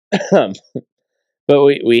 But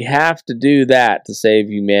we have to do that to save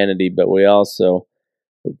humanity. But we've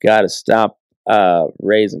got to stop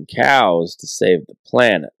raising cows to save the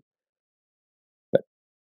planet.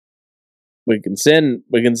 We can send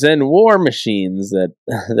war machines that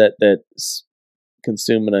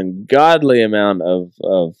consume an ungodly amount of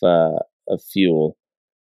fuel,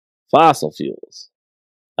 fossil fuels.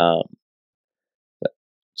 But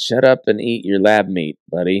shut up and eat your lab meat,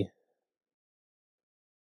 buddy.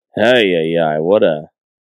 Hey,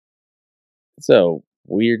 it's a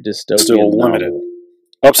weird dystopian Still limited.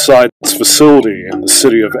 Upside's facility in the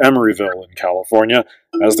city of Emeryville in California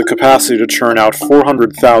has the capacity to churn out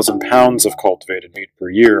 400,000 pounds of cultivated meat per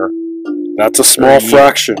year. That's a small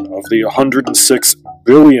fraction of the 106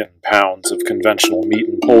 billion pounds of conventional meat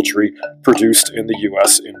and poultry produced in the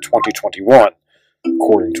U.S. in 2021,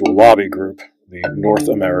 according to a lobby group, the North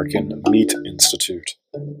American Meat Institute.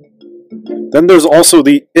 Then there's also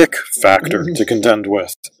the ick factor to contend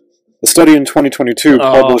with. A study in 2022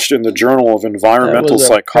 published in the Journal of Environmental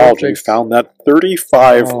Psychology found that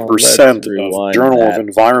 35% of Journal of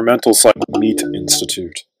Environmental Psychology Meat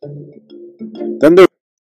Institute. Then there's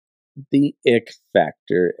the ick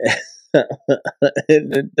factor.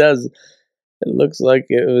 It does. It looks like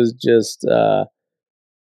it was just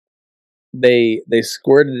they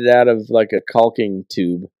squirted it out of like a caulking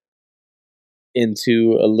tube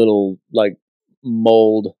into a little like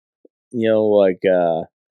mold, like a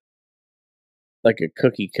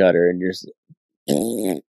cookie cutter, and you're just,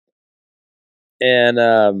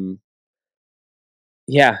 and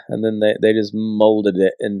yeah, and then they just molded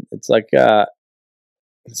it, and it's like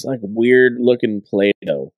weird looking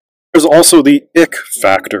Play-Doh. There's also the ick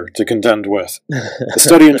factor to contend with. A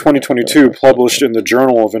study in 2022 published in the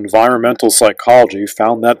Journal of Environmental Psychology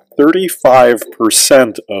found that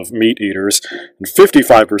 35% of meat eaters and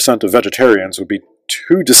 55% of vegetarians would be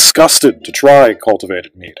too disgusted to try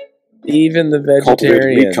cultivated meat. Even the vegetarians.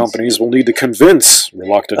 Cultivated meat companies will need to convince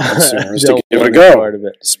reluctant consumers to give it a go,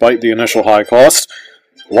 despite the initial high cost,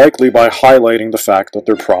 likely by highlighting the fact that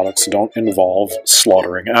their products don't involve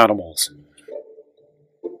slaughtering animals.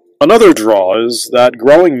 Another draw is that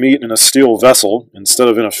growing meat in a steel vessel, instead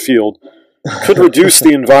of in a field, could reduce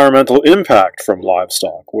the environmental impact from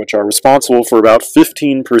livestock, which are responsible for about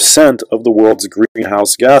 15% of the world's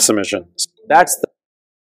greenhouse gas emissions.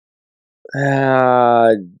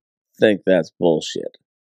 I think that's bullshit.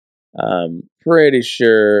 I'm pretty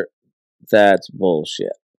sure that's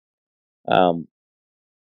bullshit.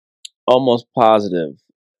 Almost positive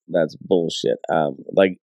that's bullshit.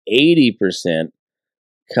 Like 80%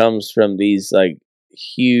 comes from these like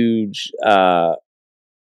huge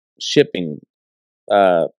shipping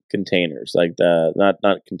containers, like the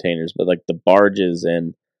not containers, but like the barges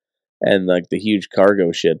and like the huge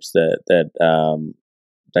cargo ships that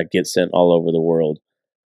get sent all over the world.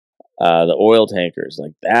 The oil tankers,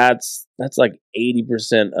 like that's like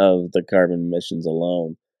 80% of the carbon emissions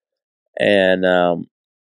alone, and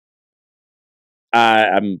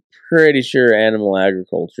I'm pretty sure animal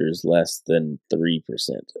agriculture is less than 3%.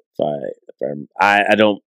 I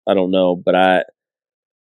don't know, but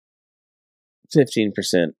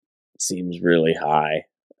 15% seems really high,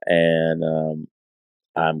 and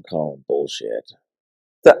I'm calling bullshit.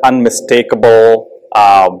 The unmistakable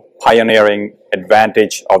pioneering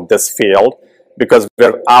advantage of this field, because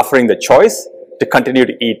we're offering the choice to continue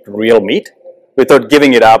to eat real meat without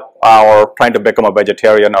giving it up or trying to become a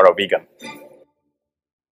vegetarian or a vegan.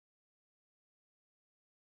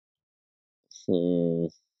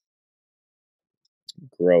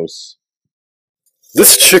 Gross.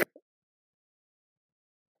 This chick.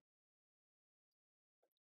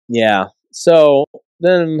 Yeah. So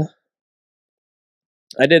then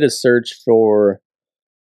I did a search for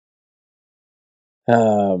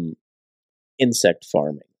insect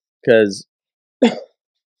farming, because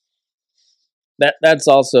that's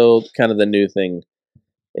also kind of the new thing,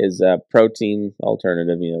 is protein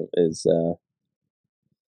alternative. Is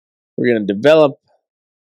we're going to develop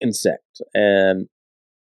insect, and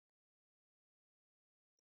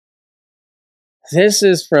this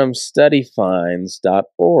is from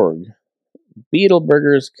studyfinds.org. Beetle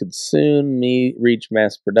burgers could soon reach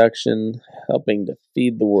mass production, helping to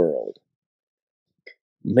feed the world.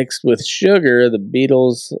 Mixed with sugar, the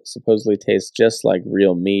beetles supposedly taste just like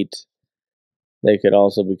real meat. They could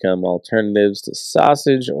also become alternatives to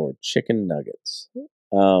sausage or chicken nuggets.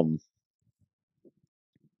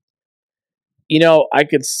 I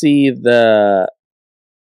could see the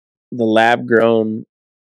lab-grown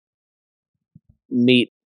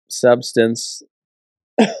meat substance.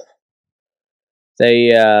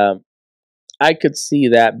 I could see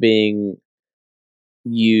that being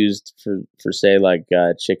used for say like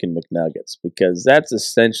chicken McNuggets, because that's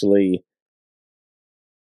essentially,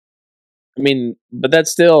 but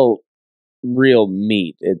that's still real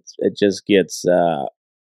meat. It just gets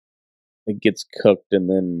cooked and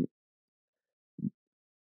then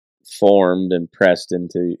formed and pressed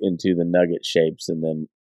into the nugget shapes, and then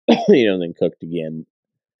then cooked again.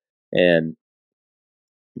 And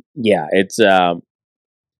yeah, it's a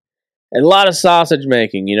lot of sausage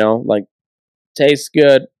making, like tastes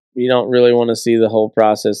good. You don't really want to see the whole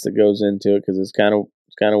process that goes into it, because it's kind of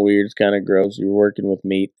weird. It's kind of gross. You're working with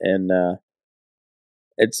meat, and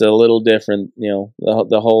it's a little different.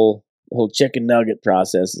 The whole chicken nugget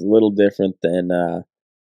process is a little different than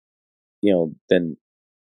than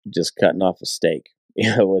just cutting off a steak.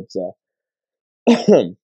 It's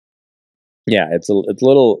yeah, it's a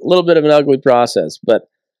little bit of an ugly process, but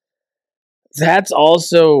that's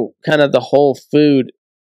also kind of the whole food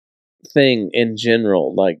thing in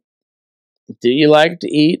general. Like, do you like to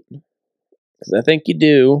eat? Because I think you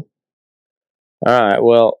do. All right,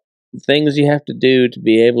 well, things you have to do to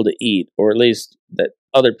be able to eat, or at least that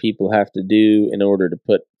other people have to do in order to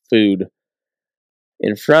put food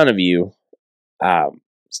in front of you,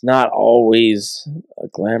 it's not always a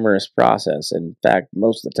glamorous process. In fact,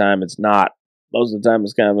 most of the time it's not. Most of the time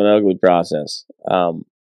it's kind of an ugly process.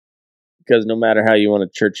 Because no matter how you want to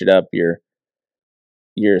church it up, you're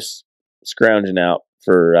you're scrounging out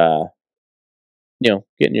for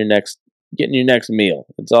getting your next meal.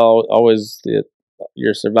 It's always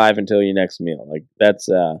you're surviving until your next meal. Like that's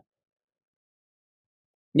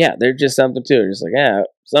there's just something to it. Just like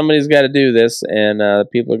somebody's got to do this, and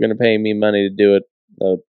people are going to pay me money to do it.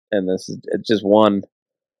 And it's just one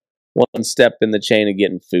step in the chain of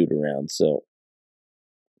getting food around. So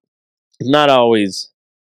it's not always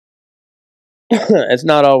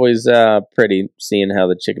pretty seeing how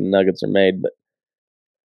the chicken nuggets are made, but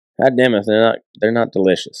god damn it, they're not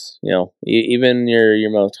delicious. Even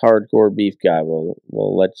your most hardcore beef guy will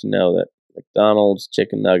let you know that McDonald's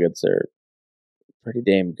chicken nuggets are pretty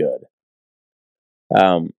damn good.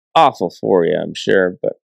 Awful for you, I'm sure,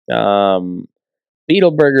 but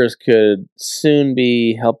Beetle Burgers could soon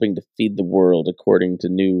be helping to feed the world, according to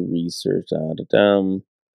new research.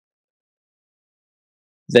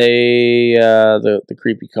 The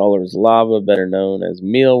creepy colors lava, better known as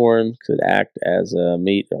mealworms, could act as a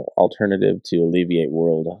meat alternative to alleviate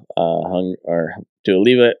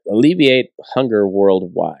alleviate hunger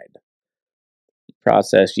worldwide. The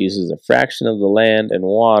process uses a fraction of the land and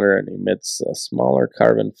water and emits a smaller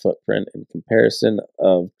carbon footprint in comparison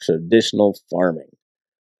of traditional farming.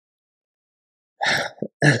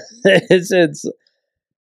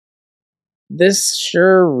 This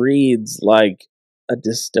sure reads like a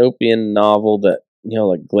dystopian novel that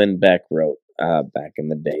like Glenn Beck wrote back in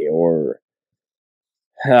the day, or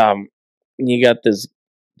you got the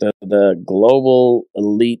global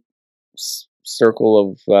elite circle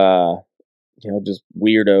of just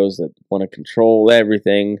weirdos that want to control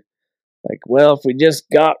everything. Like, well, if we just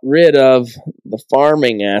got rid of the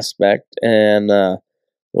farming aspect and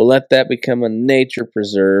we'll let that become a nature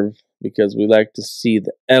preserve, because we like to see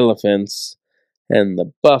the elephants and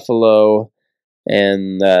the buffalo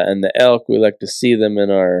and the elk. We like to see them in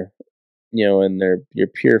our, in your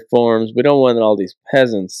pure forms. We don't want all these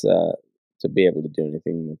peasants to be able to do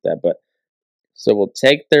anything with that. But so we'll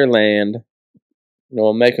take their land, and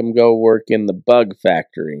we'll make them go work in the bug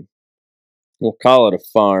factory. We'll call it a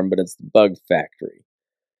farm, but it's the bug factory.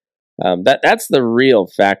 That's the real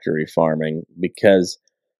factory farming, because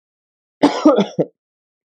as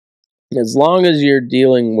long as you're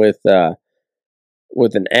dealing with an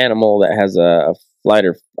animal that has a fight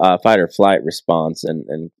or flight response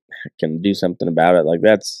and can do something about it, like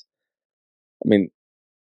that's kind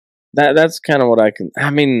of what I can.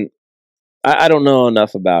 I don't know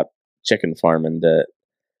enough about chicken farming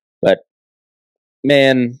but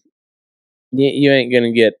man, you ain't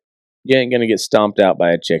gonna get stomped out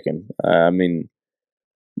by a chicken.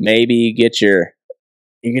 Maybe you get your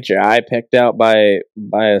eye picked out by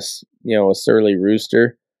a surly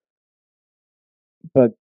rooster,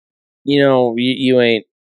 but you ain't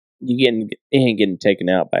getting taken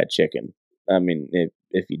out by a chicken.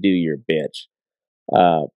 If you do, you're a bitch.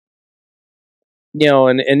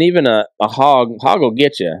 And even a hog will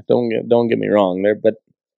get you. Don't get me wrong there, but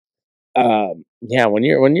when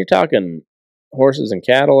you're talking horses and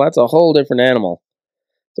cattle, that's a whole different animal.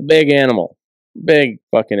 It's a big animal, big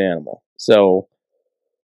fucking animal. So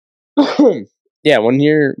when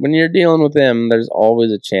you're dealing with them, there's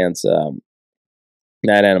always a chance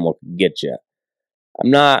that animal can get you.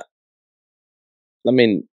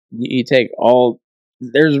 You take all.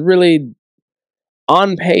 There's really,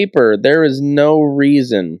 on paper, there is no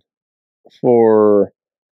reason for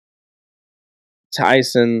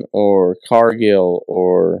Tyson or Cargill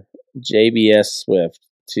or JBS Swift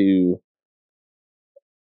to.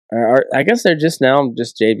 I guess they're just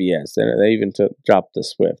JBS. They even dropped the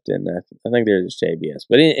Swift, and I think they're just JBS.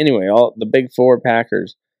 But anyway, all the big four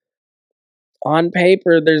packers. On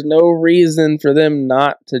paper, there's no reason for them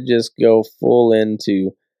not to just go full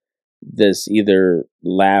into this either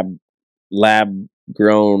lab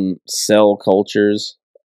grown cell cultures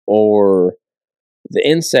or the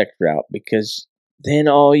insect route, because then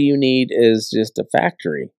all you need is just a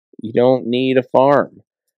factory. You don't need a farm.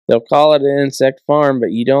 They'll call it an insect farm,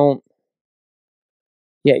 but you don't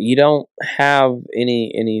have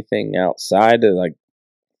anything outside of, like,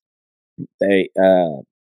 they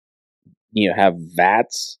have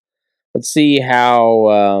vats. Let's see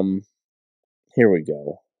how here we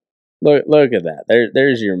go. Look at that.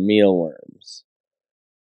 There's your mealworms.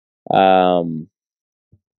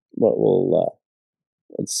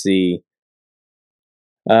 Let's see.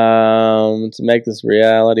 To make this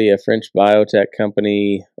reality, a French biotech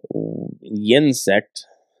company, Yinsect,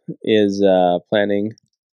 is planning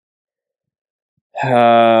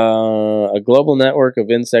a global network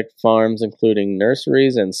of insect farms, including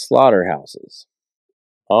nurseries and slaughterhouses.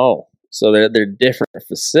 Oh, so they're different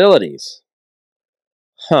facilities.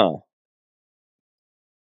 Huh.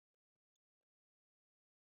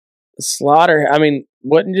 slaughter. I mean,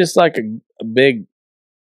 wouldn't just like a big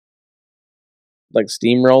like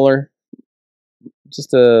steamroller,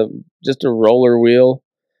 just a roller wheel,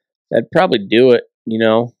 that'd probably do it.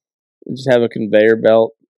 Just have a conveyor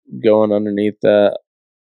belt going underneath a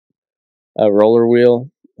roller wheel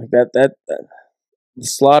like that. The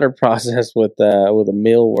slaughter process with a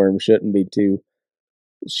mealworm shouldn't be too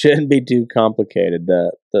complicated.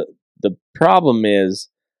 The problem is,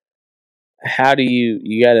 how do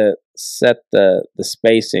you got to set the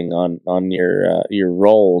spacing on your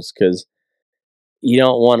rolls, because you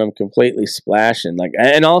don't want them completely splashing. Like,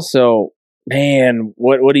 and also, man,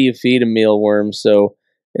 what do you feed a mealworm so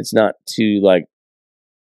it's not too like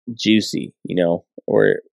juicy,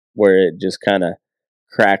 or where it just kind of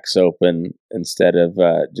cracks open instead of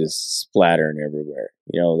just splattering everywhere.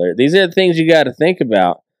 These are the things you got to think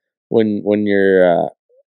about when you're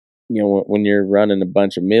when you're running a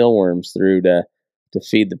bunch of mealworms through to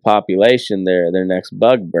feed the population their next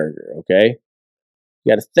bug burger. Okay,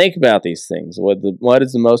 you got to think about these things. What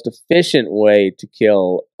is the most efficient way to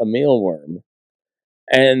kill a mealworm?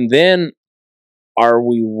 And then, are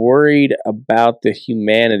we worried about the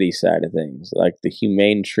humanity side of things, like the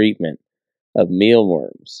humane treatment of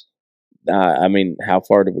mealworms? I mean, how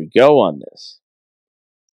far do we go on this?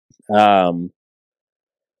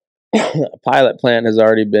 A pilot plant has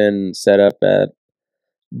already been set up at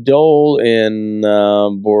Dole in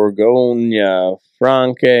Bourgogne,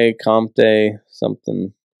 Comté,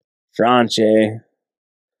 something. Franche,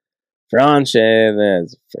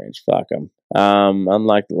 that's French, fuck them.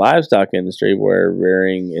 Unlike the livestock industry, where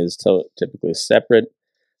rearing is typically separate,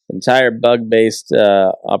 entire bug-based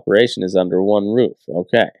operation is under one roof.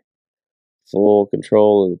 Okay. Full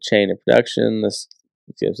control of the chain of production. This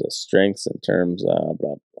gives us strengths in terms of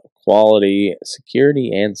quality,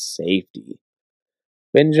 security, and safety.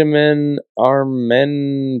 Benjamin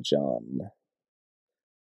Armenjon.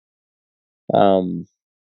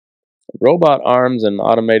 Robot arms and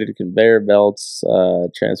automated conveyor belts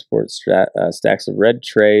transport stacks of red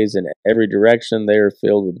trays in every direction. They are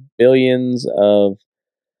filled with billions of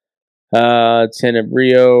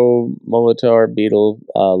Tenebrio molitor beetle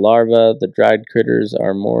larvae. The dried critters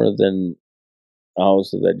are more than so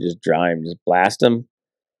they just dry them, just blast them.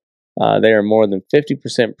 They are more than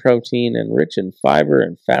 50% protein and rich in fiber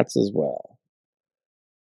and fats as well.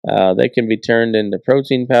 They can be turned into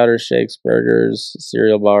protein powder, shakes, burgers,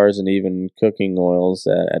 cereal bars, and even cooking oils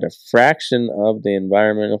at a fraction of the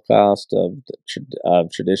environmental cost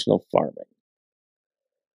of traditional farming.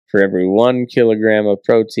 For every 1 kilogram of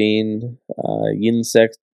protein,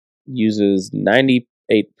 insect uses 98%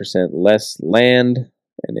 less land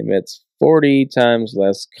and emits 40 times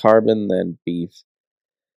less carbon than beef.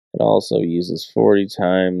 It also uses 40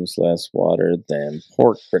 times less water than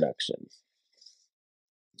pork production.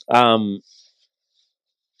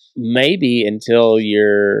 Maybe until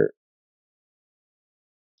you're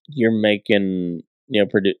making,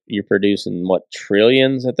 you're producing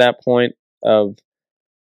trillions at that point of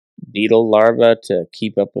beetle larvae to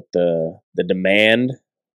keep up with the demand.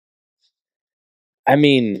 I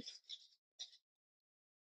mean,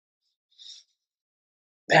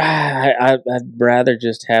 I'd rather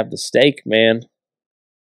just have the steak, man.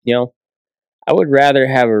 I would rather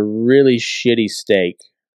have a really shitty steak.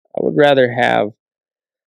 I would rather have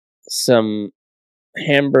some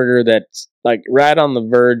hamburger that's like right on the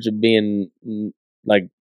verge of being like,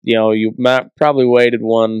 you might probably waited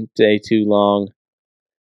one day too long,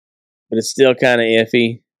 but it's still kind of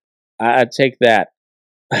iffy. I'd take that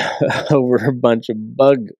over a bunch of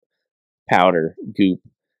bug powder goop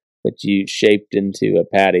that you shaped into a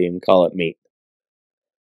patty and call it meat.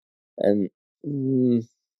 And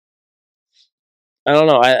I don't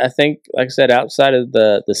know. I think, like I said, outside of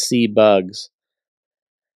the sea bugs,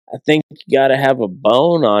 I think you got to have a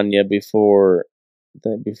bone on you before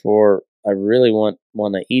I really want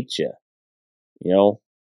to eat you.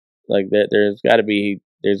 Like there's got to be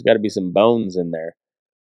some bones in there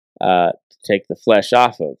to take the flesh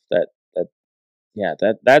off of.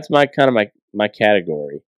 That's my kind of my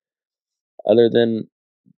category. Other than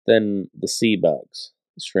the sea bugs,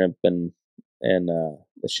 the shrimp and the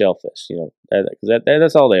shellfish, because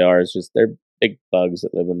that's all they are. Is just they're big bugs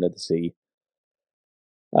that live under the sea.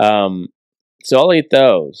 So I'll eat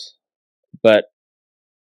those, but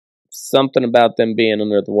something about them being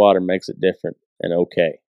under the water makes it different and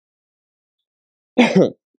okay.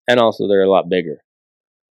 And also they're a lot bigger.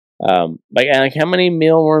 Like how many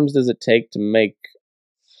mealworms does it take to make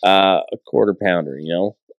a quarter pounder?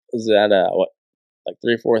 Is that like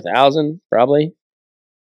 3,000 or 4,000 probably?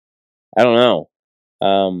 I don't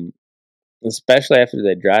know. Especially after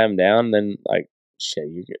they dry them down, then like shit,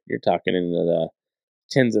 you're talking into the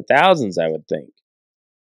tens of thousands, I would think.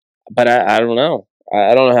 But I don't know.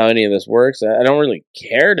 I don't know how any of this works. I don't really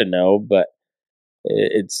care to know, but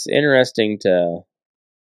it's interesting to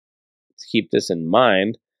keep this in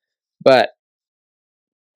mind. But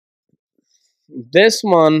this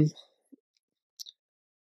one,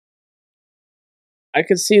 I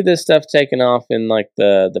could see this stuff taking off in like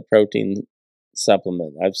the protein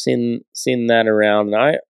supplement. I've seen that around.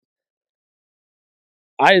 And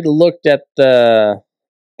I looked at the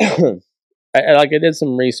I did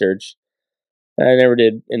some research. I never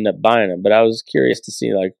did end up buying it, but I was curious to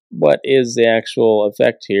see like what is the actual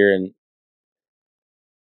effect here, and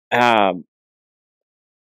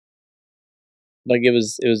like it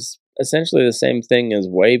was essentially the same thing as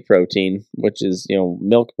whey protein, which is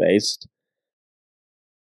milk based,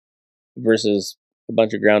 versus a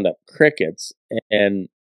bunch of ground up crickets. And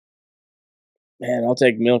man, I'll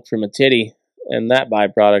take milk from a titty and that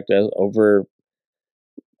byproduct over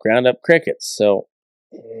ground up crickets. So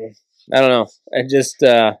I don't know. I just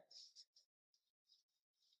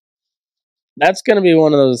that's going to be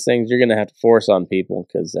one of those things you're going to have to force on people,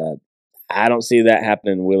 because I don't see that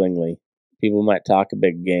happening willingly. People might talk a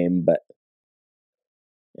big game, but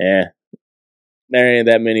there ain't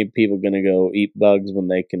that many people going to go eat bugs when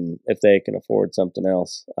if they can afford something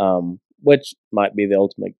else, which might be the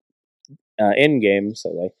ultimate end game.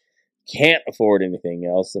 So they can't afford anything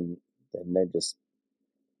else, and then they're just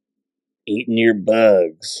eating your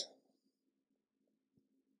bugs.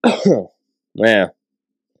 Yeah.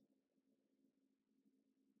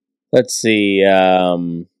 Let's see.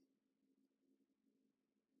 The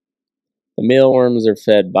mealworms are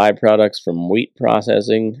fed byproducts from wheat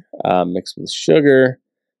processing mixed with sugar.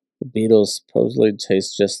 The beetles supposedly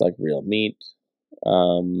taste just like real meat.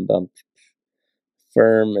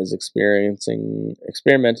 Firm is experimenting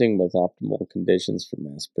with optimal conditions for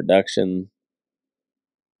mass production.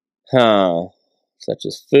 Such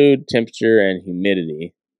as food, temperature, and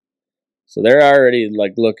humidity. So they're already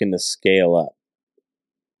like looking to scale up.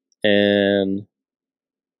 And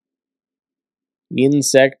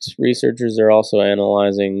insect researchers are also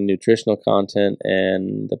analyzing nutritional content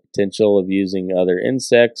and the potential of using other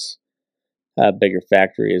insects. A bigger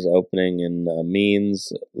factory is opening in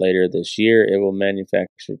Amiens later this year. It will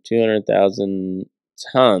manufacture 200,000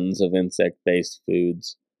 tons of insect-based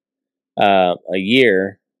foods a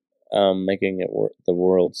year, making it the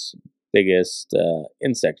world's biggest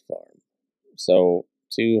insect farm. So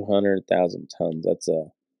 200,000 tons. That's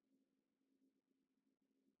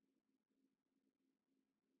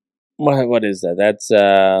what is that? That's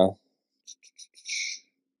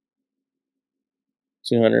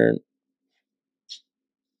 200.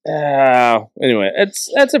 Anyway,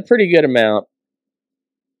 that's a pretty good amount,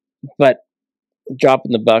 but drop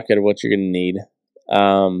in the bucket of what you're gonna need.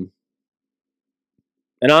 And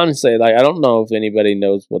honestly, like I don't know if anybody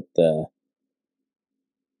knows what the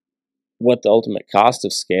ultimate cost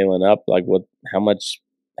of scaling up, like how much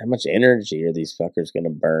energy are these fuckers gonna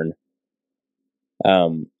burn?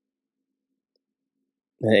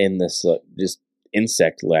 In this just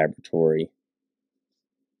insect laboratory.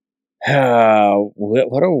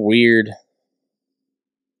 What a weird.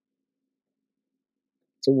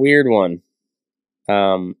 It's a weird one.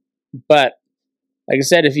 But like I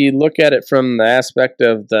said, if you look at it from the aspect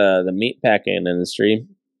of the meatpacking industry,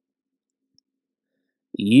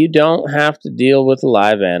 you don't have to deal with a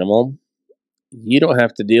live animal. You don't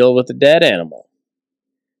have to deal with a dead animal.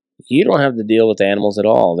 You don't have to deal with animals at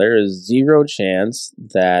all. There is zero chance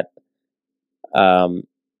that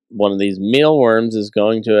one of these mealworms is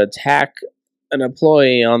going to attack an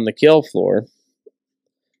employee on the kill floor.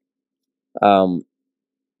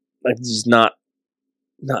 It's just not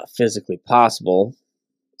physically possible.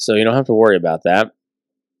 So you don't have to worry about that.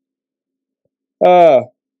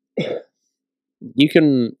 You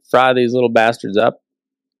can fry these little bastards up,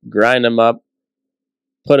 grind them up,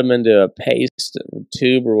 put them into a paste or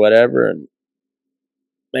tube or whatever, and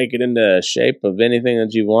make it into a shape of anything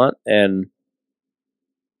that you want. And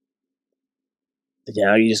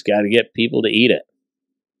now you just got to get people to eat it.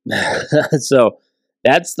 So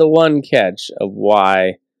that's the one catch of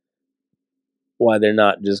why they're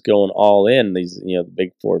not just going all in, these, the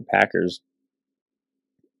big Ford Packers.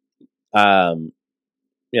 That's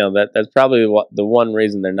probably the one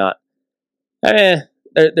reason they're not.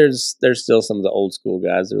 There's still some of the old school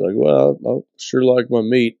guys. They're like, well, I sure like my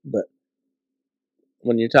meat, but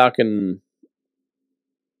when you're talking,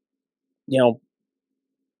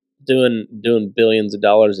 doing billions of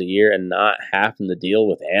dollars a year and not having to deal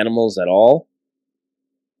with animals at all,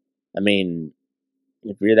 I mean,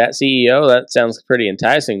 if you're that CEO, that sounds pretty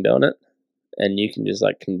enticing, don't it? and you can just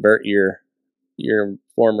like convert your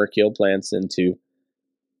former kill plants into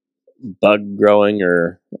bug growing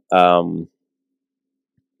or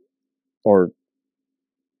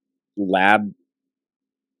lab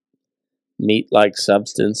meat like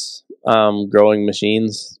substance growing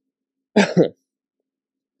machines. You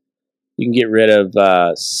can get rid of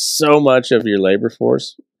so much of your labor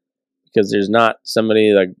force because there's not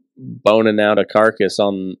somebody like boning out a carcass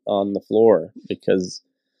on the floor because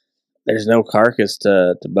there's no carcass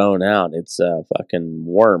to bone out. It's a fucking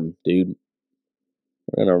worm, dude.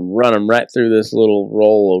 We're gonna run them right through this little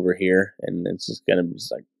roll over here, and it's just gonna be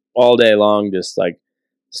just like all day long, just like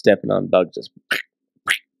stepping on bugs, just.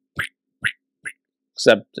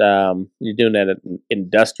 Except you're doing that at an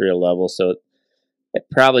industrial level, so it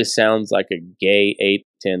probably sounds like a gay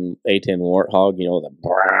A10 warthog, you know, the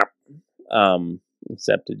brap.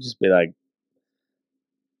 Except it just be like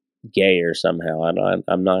gay or somehow.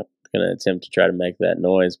 I'm not going to attempt to try to make that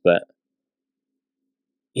noise, but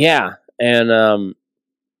yeah. And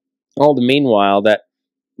all the meanwhile, that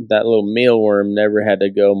little mealworm never had to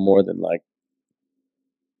go more than like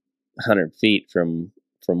 100 feet from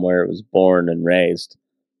where it was born and raised.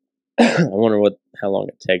 I wonder how long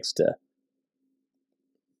it takes to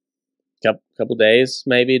couple days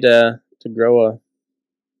maybe to grow a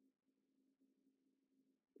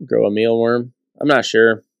mealworm. I'm not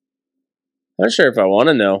sure. I'm not sure if I want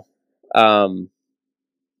to know.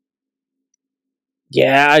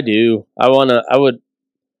 Yeah, I do. I would.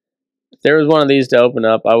 If there was one of these to open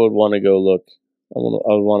up, I would want to go look. I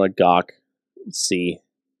would want to gawk, see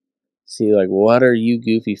like, what are you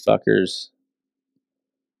goofy fuckers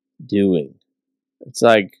doing? It's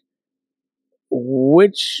like,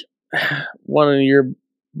 which one of your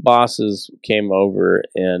bosses came over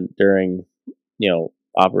and during,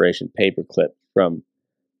 Operation Paperclip from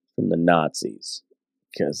the Nazis?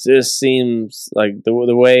 Because this seems like the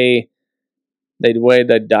way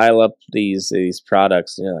they dial up these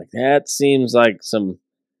products, like that seems like some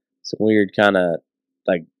weird kind of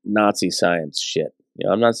like Nazi science shit.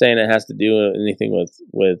 I'm not saying it has to do anything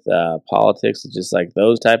with politics. It's just like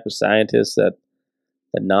those type of scientists that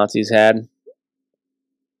the Nazis had.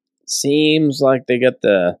 Seems like they got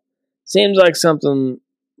seems like something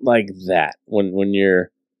like that when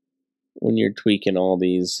you're tweaking all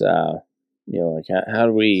these, like how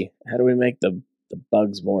do we make the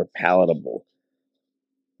bugs more palatable?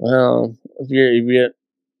 Well, if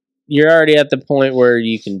you're already at the point where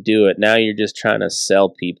you can do it, now you're just trying to sell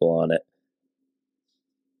people on it.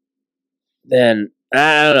 Then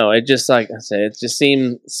I don't know. It just, like I say, it just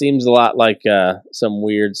seems a lot like some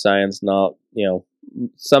weird science novel,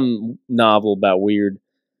 some novel about weird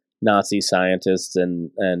Nazi scientists and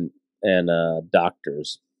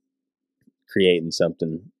doctors creating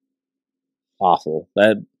something awful.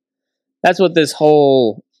 That's what this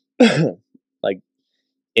whole like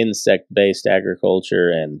insect-based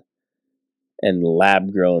agriculture and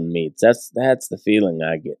lab-grown meats. That's the feeling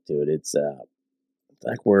I get to it. It's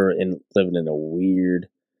like we're living in a weird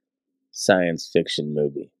science fiction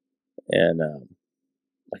movie, and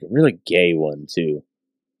like a really gay one too.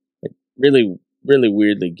 Like really, really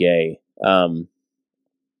weirdly gay.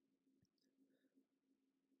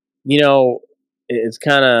 It's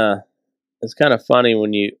kind of funny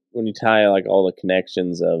when you tie like all the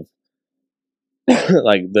connections of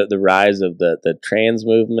like the rise of the trans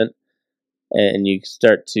movement, and you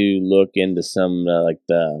start to look into some like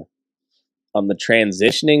on the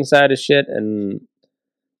transitioning side of shit, and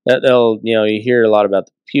that you hear a lot about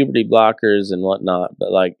the puberty blockers and whatnot,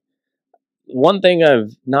 but like one thing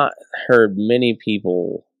I've not heard many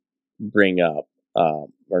people bring up, or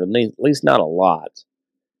at least not a lot,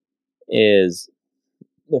 is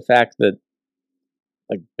the fact that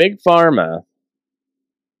like Big Pharma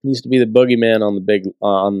used to be the boogeyman on the big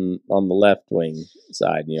on the left wing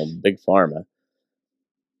side. Big Pharma,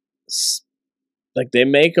 like they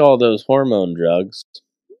make all those hormone drugs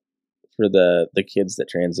for the kids that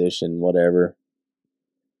transition, whatever,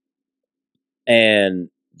 and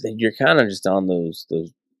then you're kind of just on those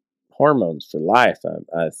hormones for life,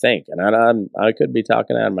 I think. And I could be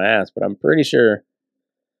talking out of my ass, but I'm pretty sure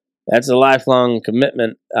that's a lifelong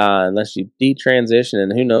commitment unless you detransition,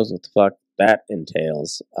 and who knows what the fuck that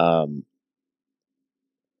entails. But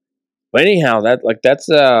anyhow, that's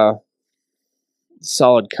a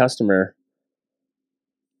solid customer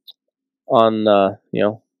on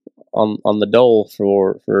on the dole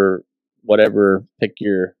for whatever, pick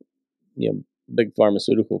your big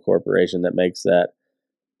pharmaceutical corporation that makes that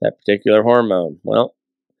particular hormone. Well,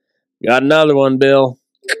 got another one, Bill.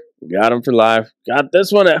 Got him for life. Got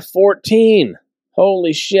this one at 14.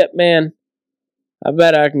 Holy shit, man. I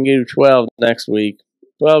bet I can do 12 next week.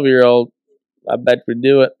 12-year-old, I bet we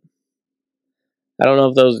do it. I don't know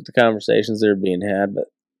if those are the conversations that are being had,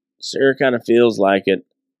 but sure kind of feels like it.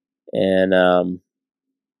 And,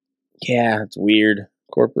 yeah, it's weird.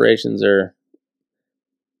 Corporations they're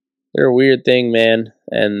a weird thing, man.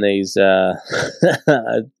 And these, sound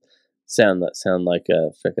like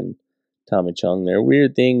a freaking Tommy Chong there.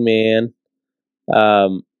 Weird thing, man.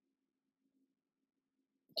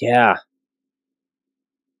 Yeah.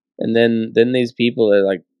 And then these people are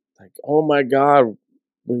like, oh my God,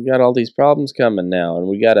 we got all these problems coming now, and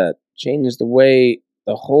we gotta change the way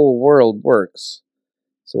the whole world works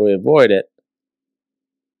so we avoid it.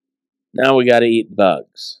 Now we gotta eat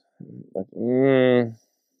bugs. Like,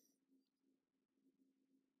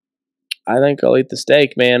 I think I'll eat the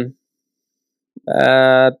steak, man.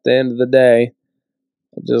 At the end of the day,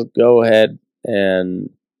 I'll just go ahead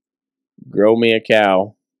and grow me a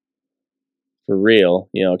cow. For real,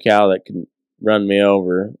 a cow that can run me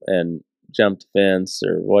over and jump the fence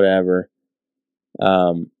or whatever.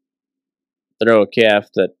 Throw a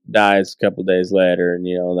calf that dies a couple days later, and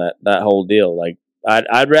that whole deal. Like,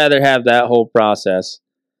 I'd rather have that whole process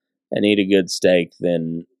and eat a good steak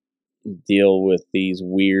than deal with these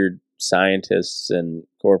weird scientists and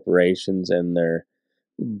corporations and their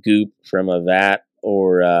goop from a vat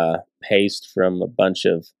or paste from a bunch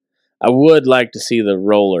of. I would like to see the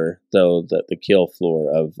roller, though, the kill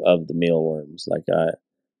floor of the mealworms. Like I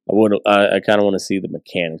kind of want to see the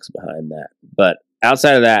mechanics behind that. But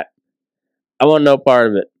outside of that, I want no part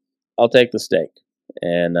of it. I'll take the steak,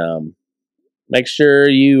 and make sure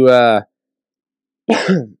you go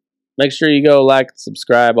like,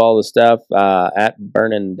 subscribe, all the stuff at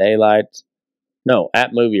Burning Daylight. No,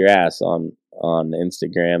 at Move Your Ass on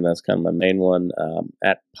Instagram. That's kind of my main one.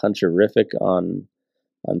 At Puncherific on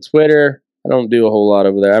Twitter. I don't do a whole lot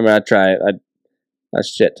over there. I mean, I try. I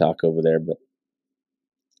shit talk over there, but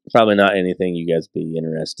probably not anything you guys be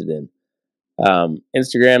interested in.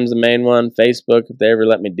 Instagram's the main one. Facebook, if they ever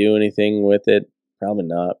let me do anything with it, probably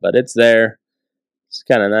not, but it's there. It's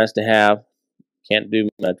kind of nice to have. Can't do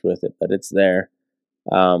much with it, but it's there.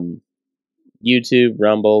 YouTube,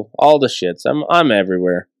 Rumble, all the shits. I'm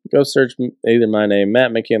everywhere. Go search either my name,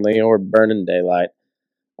 Matt McKinley, or Burning Daylight.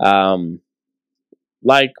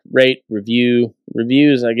 Like, rate, review.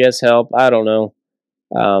 Reviews, I guess, help. I don't know.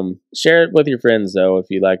 Share it with your friends, though, if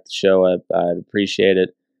you like the show. I'd appreciate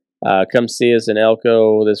it. Come see us in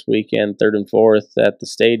Elko this weekend, 3rd and 4th, at the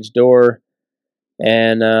Stage Door.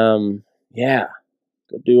 And, yeah,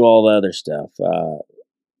 go do all the other stuff.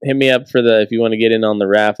 Hit me up if you want to get in on the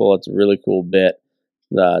raffle. It's a really cool bit.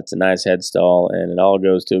 It's a nice head stall, and it all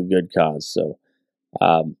goes to a good cause. So,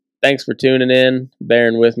 thanks for tuning in,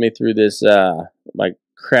 bearing with me through this my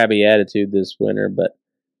crabby attitude this winter, but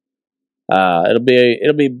it'll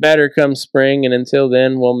be better come spring, and until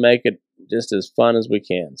then, we'll make it just as fun as we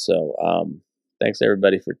can. So, thanks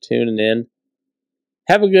everybody for tuning in.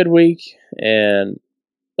 Have a good week, and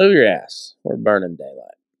move your ass. We're Burning Daylight.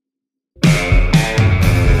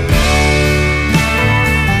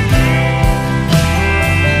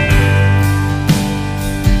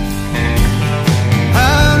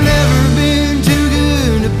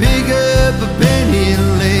 A penny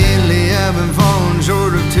lately, I've been falling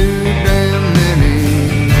short of too damn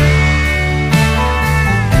many.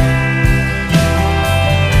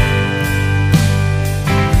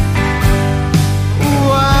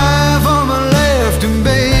 Wife on my left and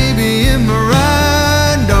baby in my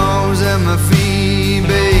right, dogs at my feet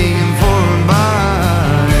begging for a bite.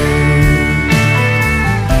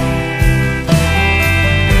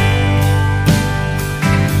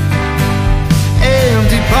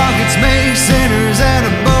 Empty pockets make sinners and a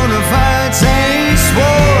bona fide saint.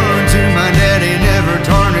 Swore to my daddy never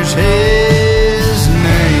tarnish his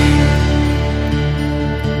name.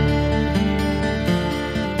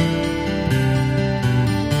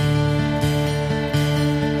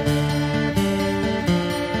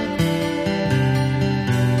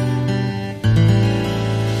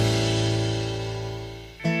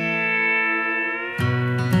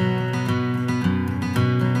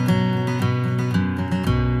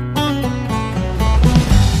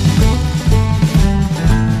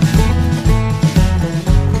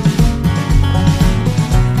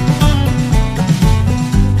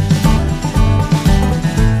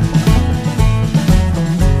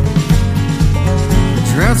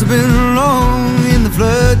 Droughts have been long and the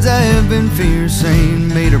floods have been fierce.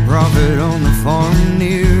 Ain't made a profit on the farm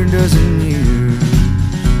near a dozen years.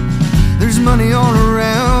 There's money all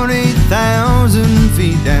around, 8,000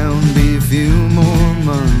 feet down. Be a few more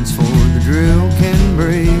months before the drill can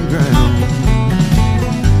break ground.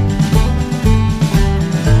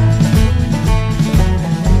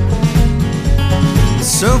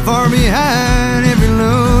 so far behind, every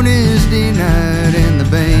loan is denied, and the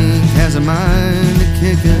bank has a mind to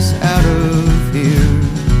kick us out of here.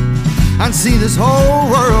 I'd see this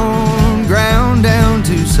whole world ground down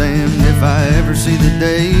to sand if I ever see the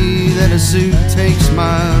day that a suit takes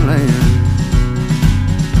my land.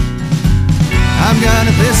 I've got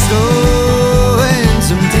a pistol and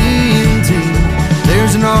some TNT.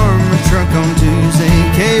 There's an armored truck on Tuesday,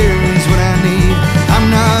 carries what I need. I'm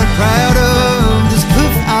not proud of this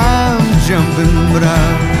cliff I'm jumping, but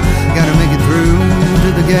I've gotta make it through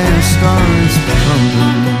till the gas starts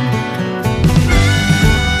pumping.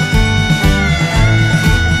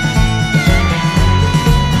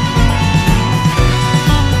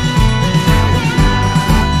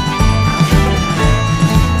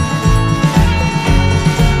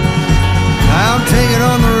 Take it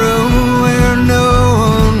on the road where no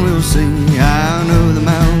one will see. I know the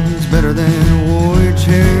mountains better than a warrior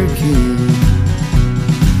Cherokee.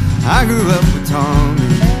 I grew up with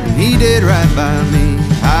Tommy, and he did right by me.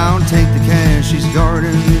 I'll take the cash, he's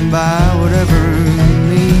guarding by whatever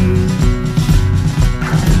means.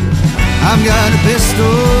 I've got a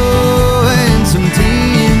pistol and some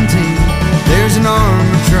TNT. There's an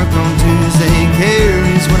armored truck on Tuesday,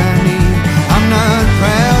 carries what I need. I'm not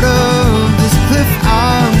proud of this cliff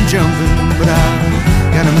I'm jumping, but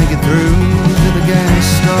I gotta make it through till the gas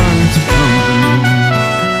starts pumping.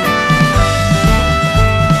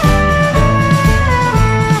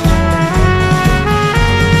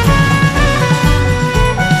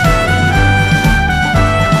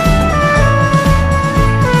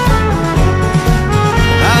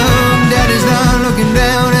 Daddy's not looking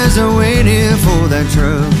down as I wait here for that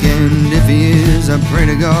truck, and if he is, I pray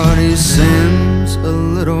to God he sends a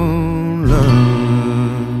little love.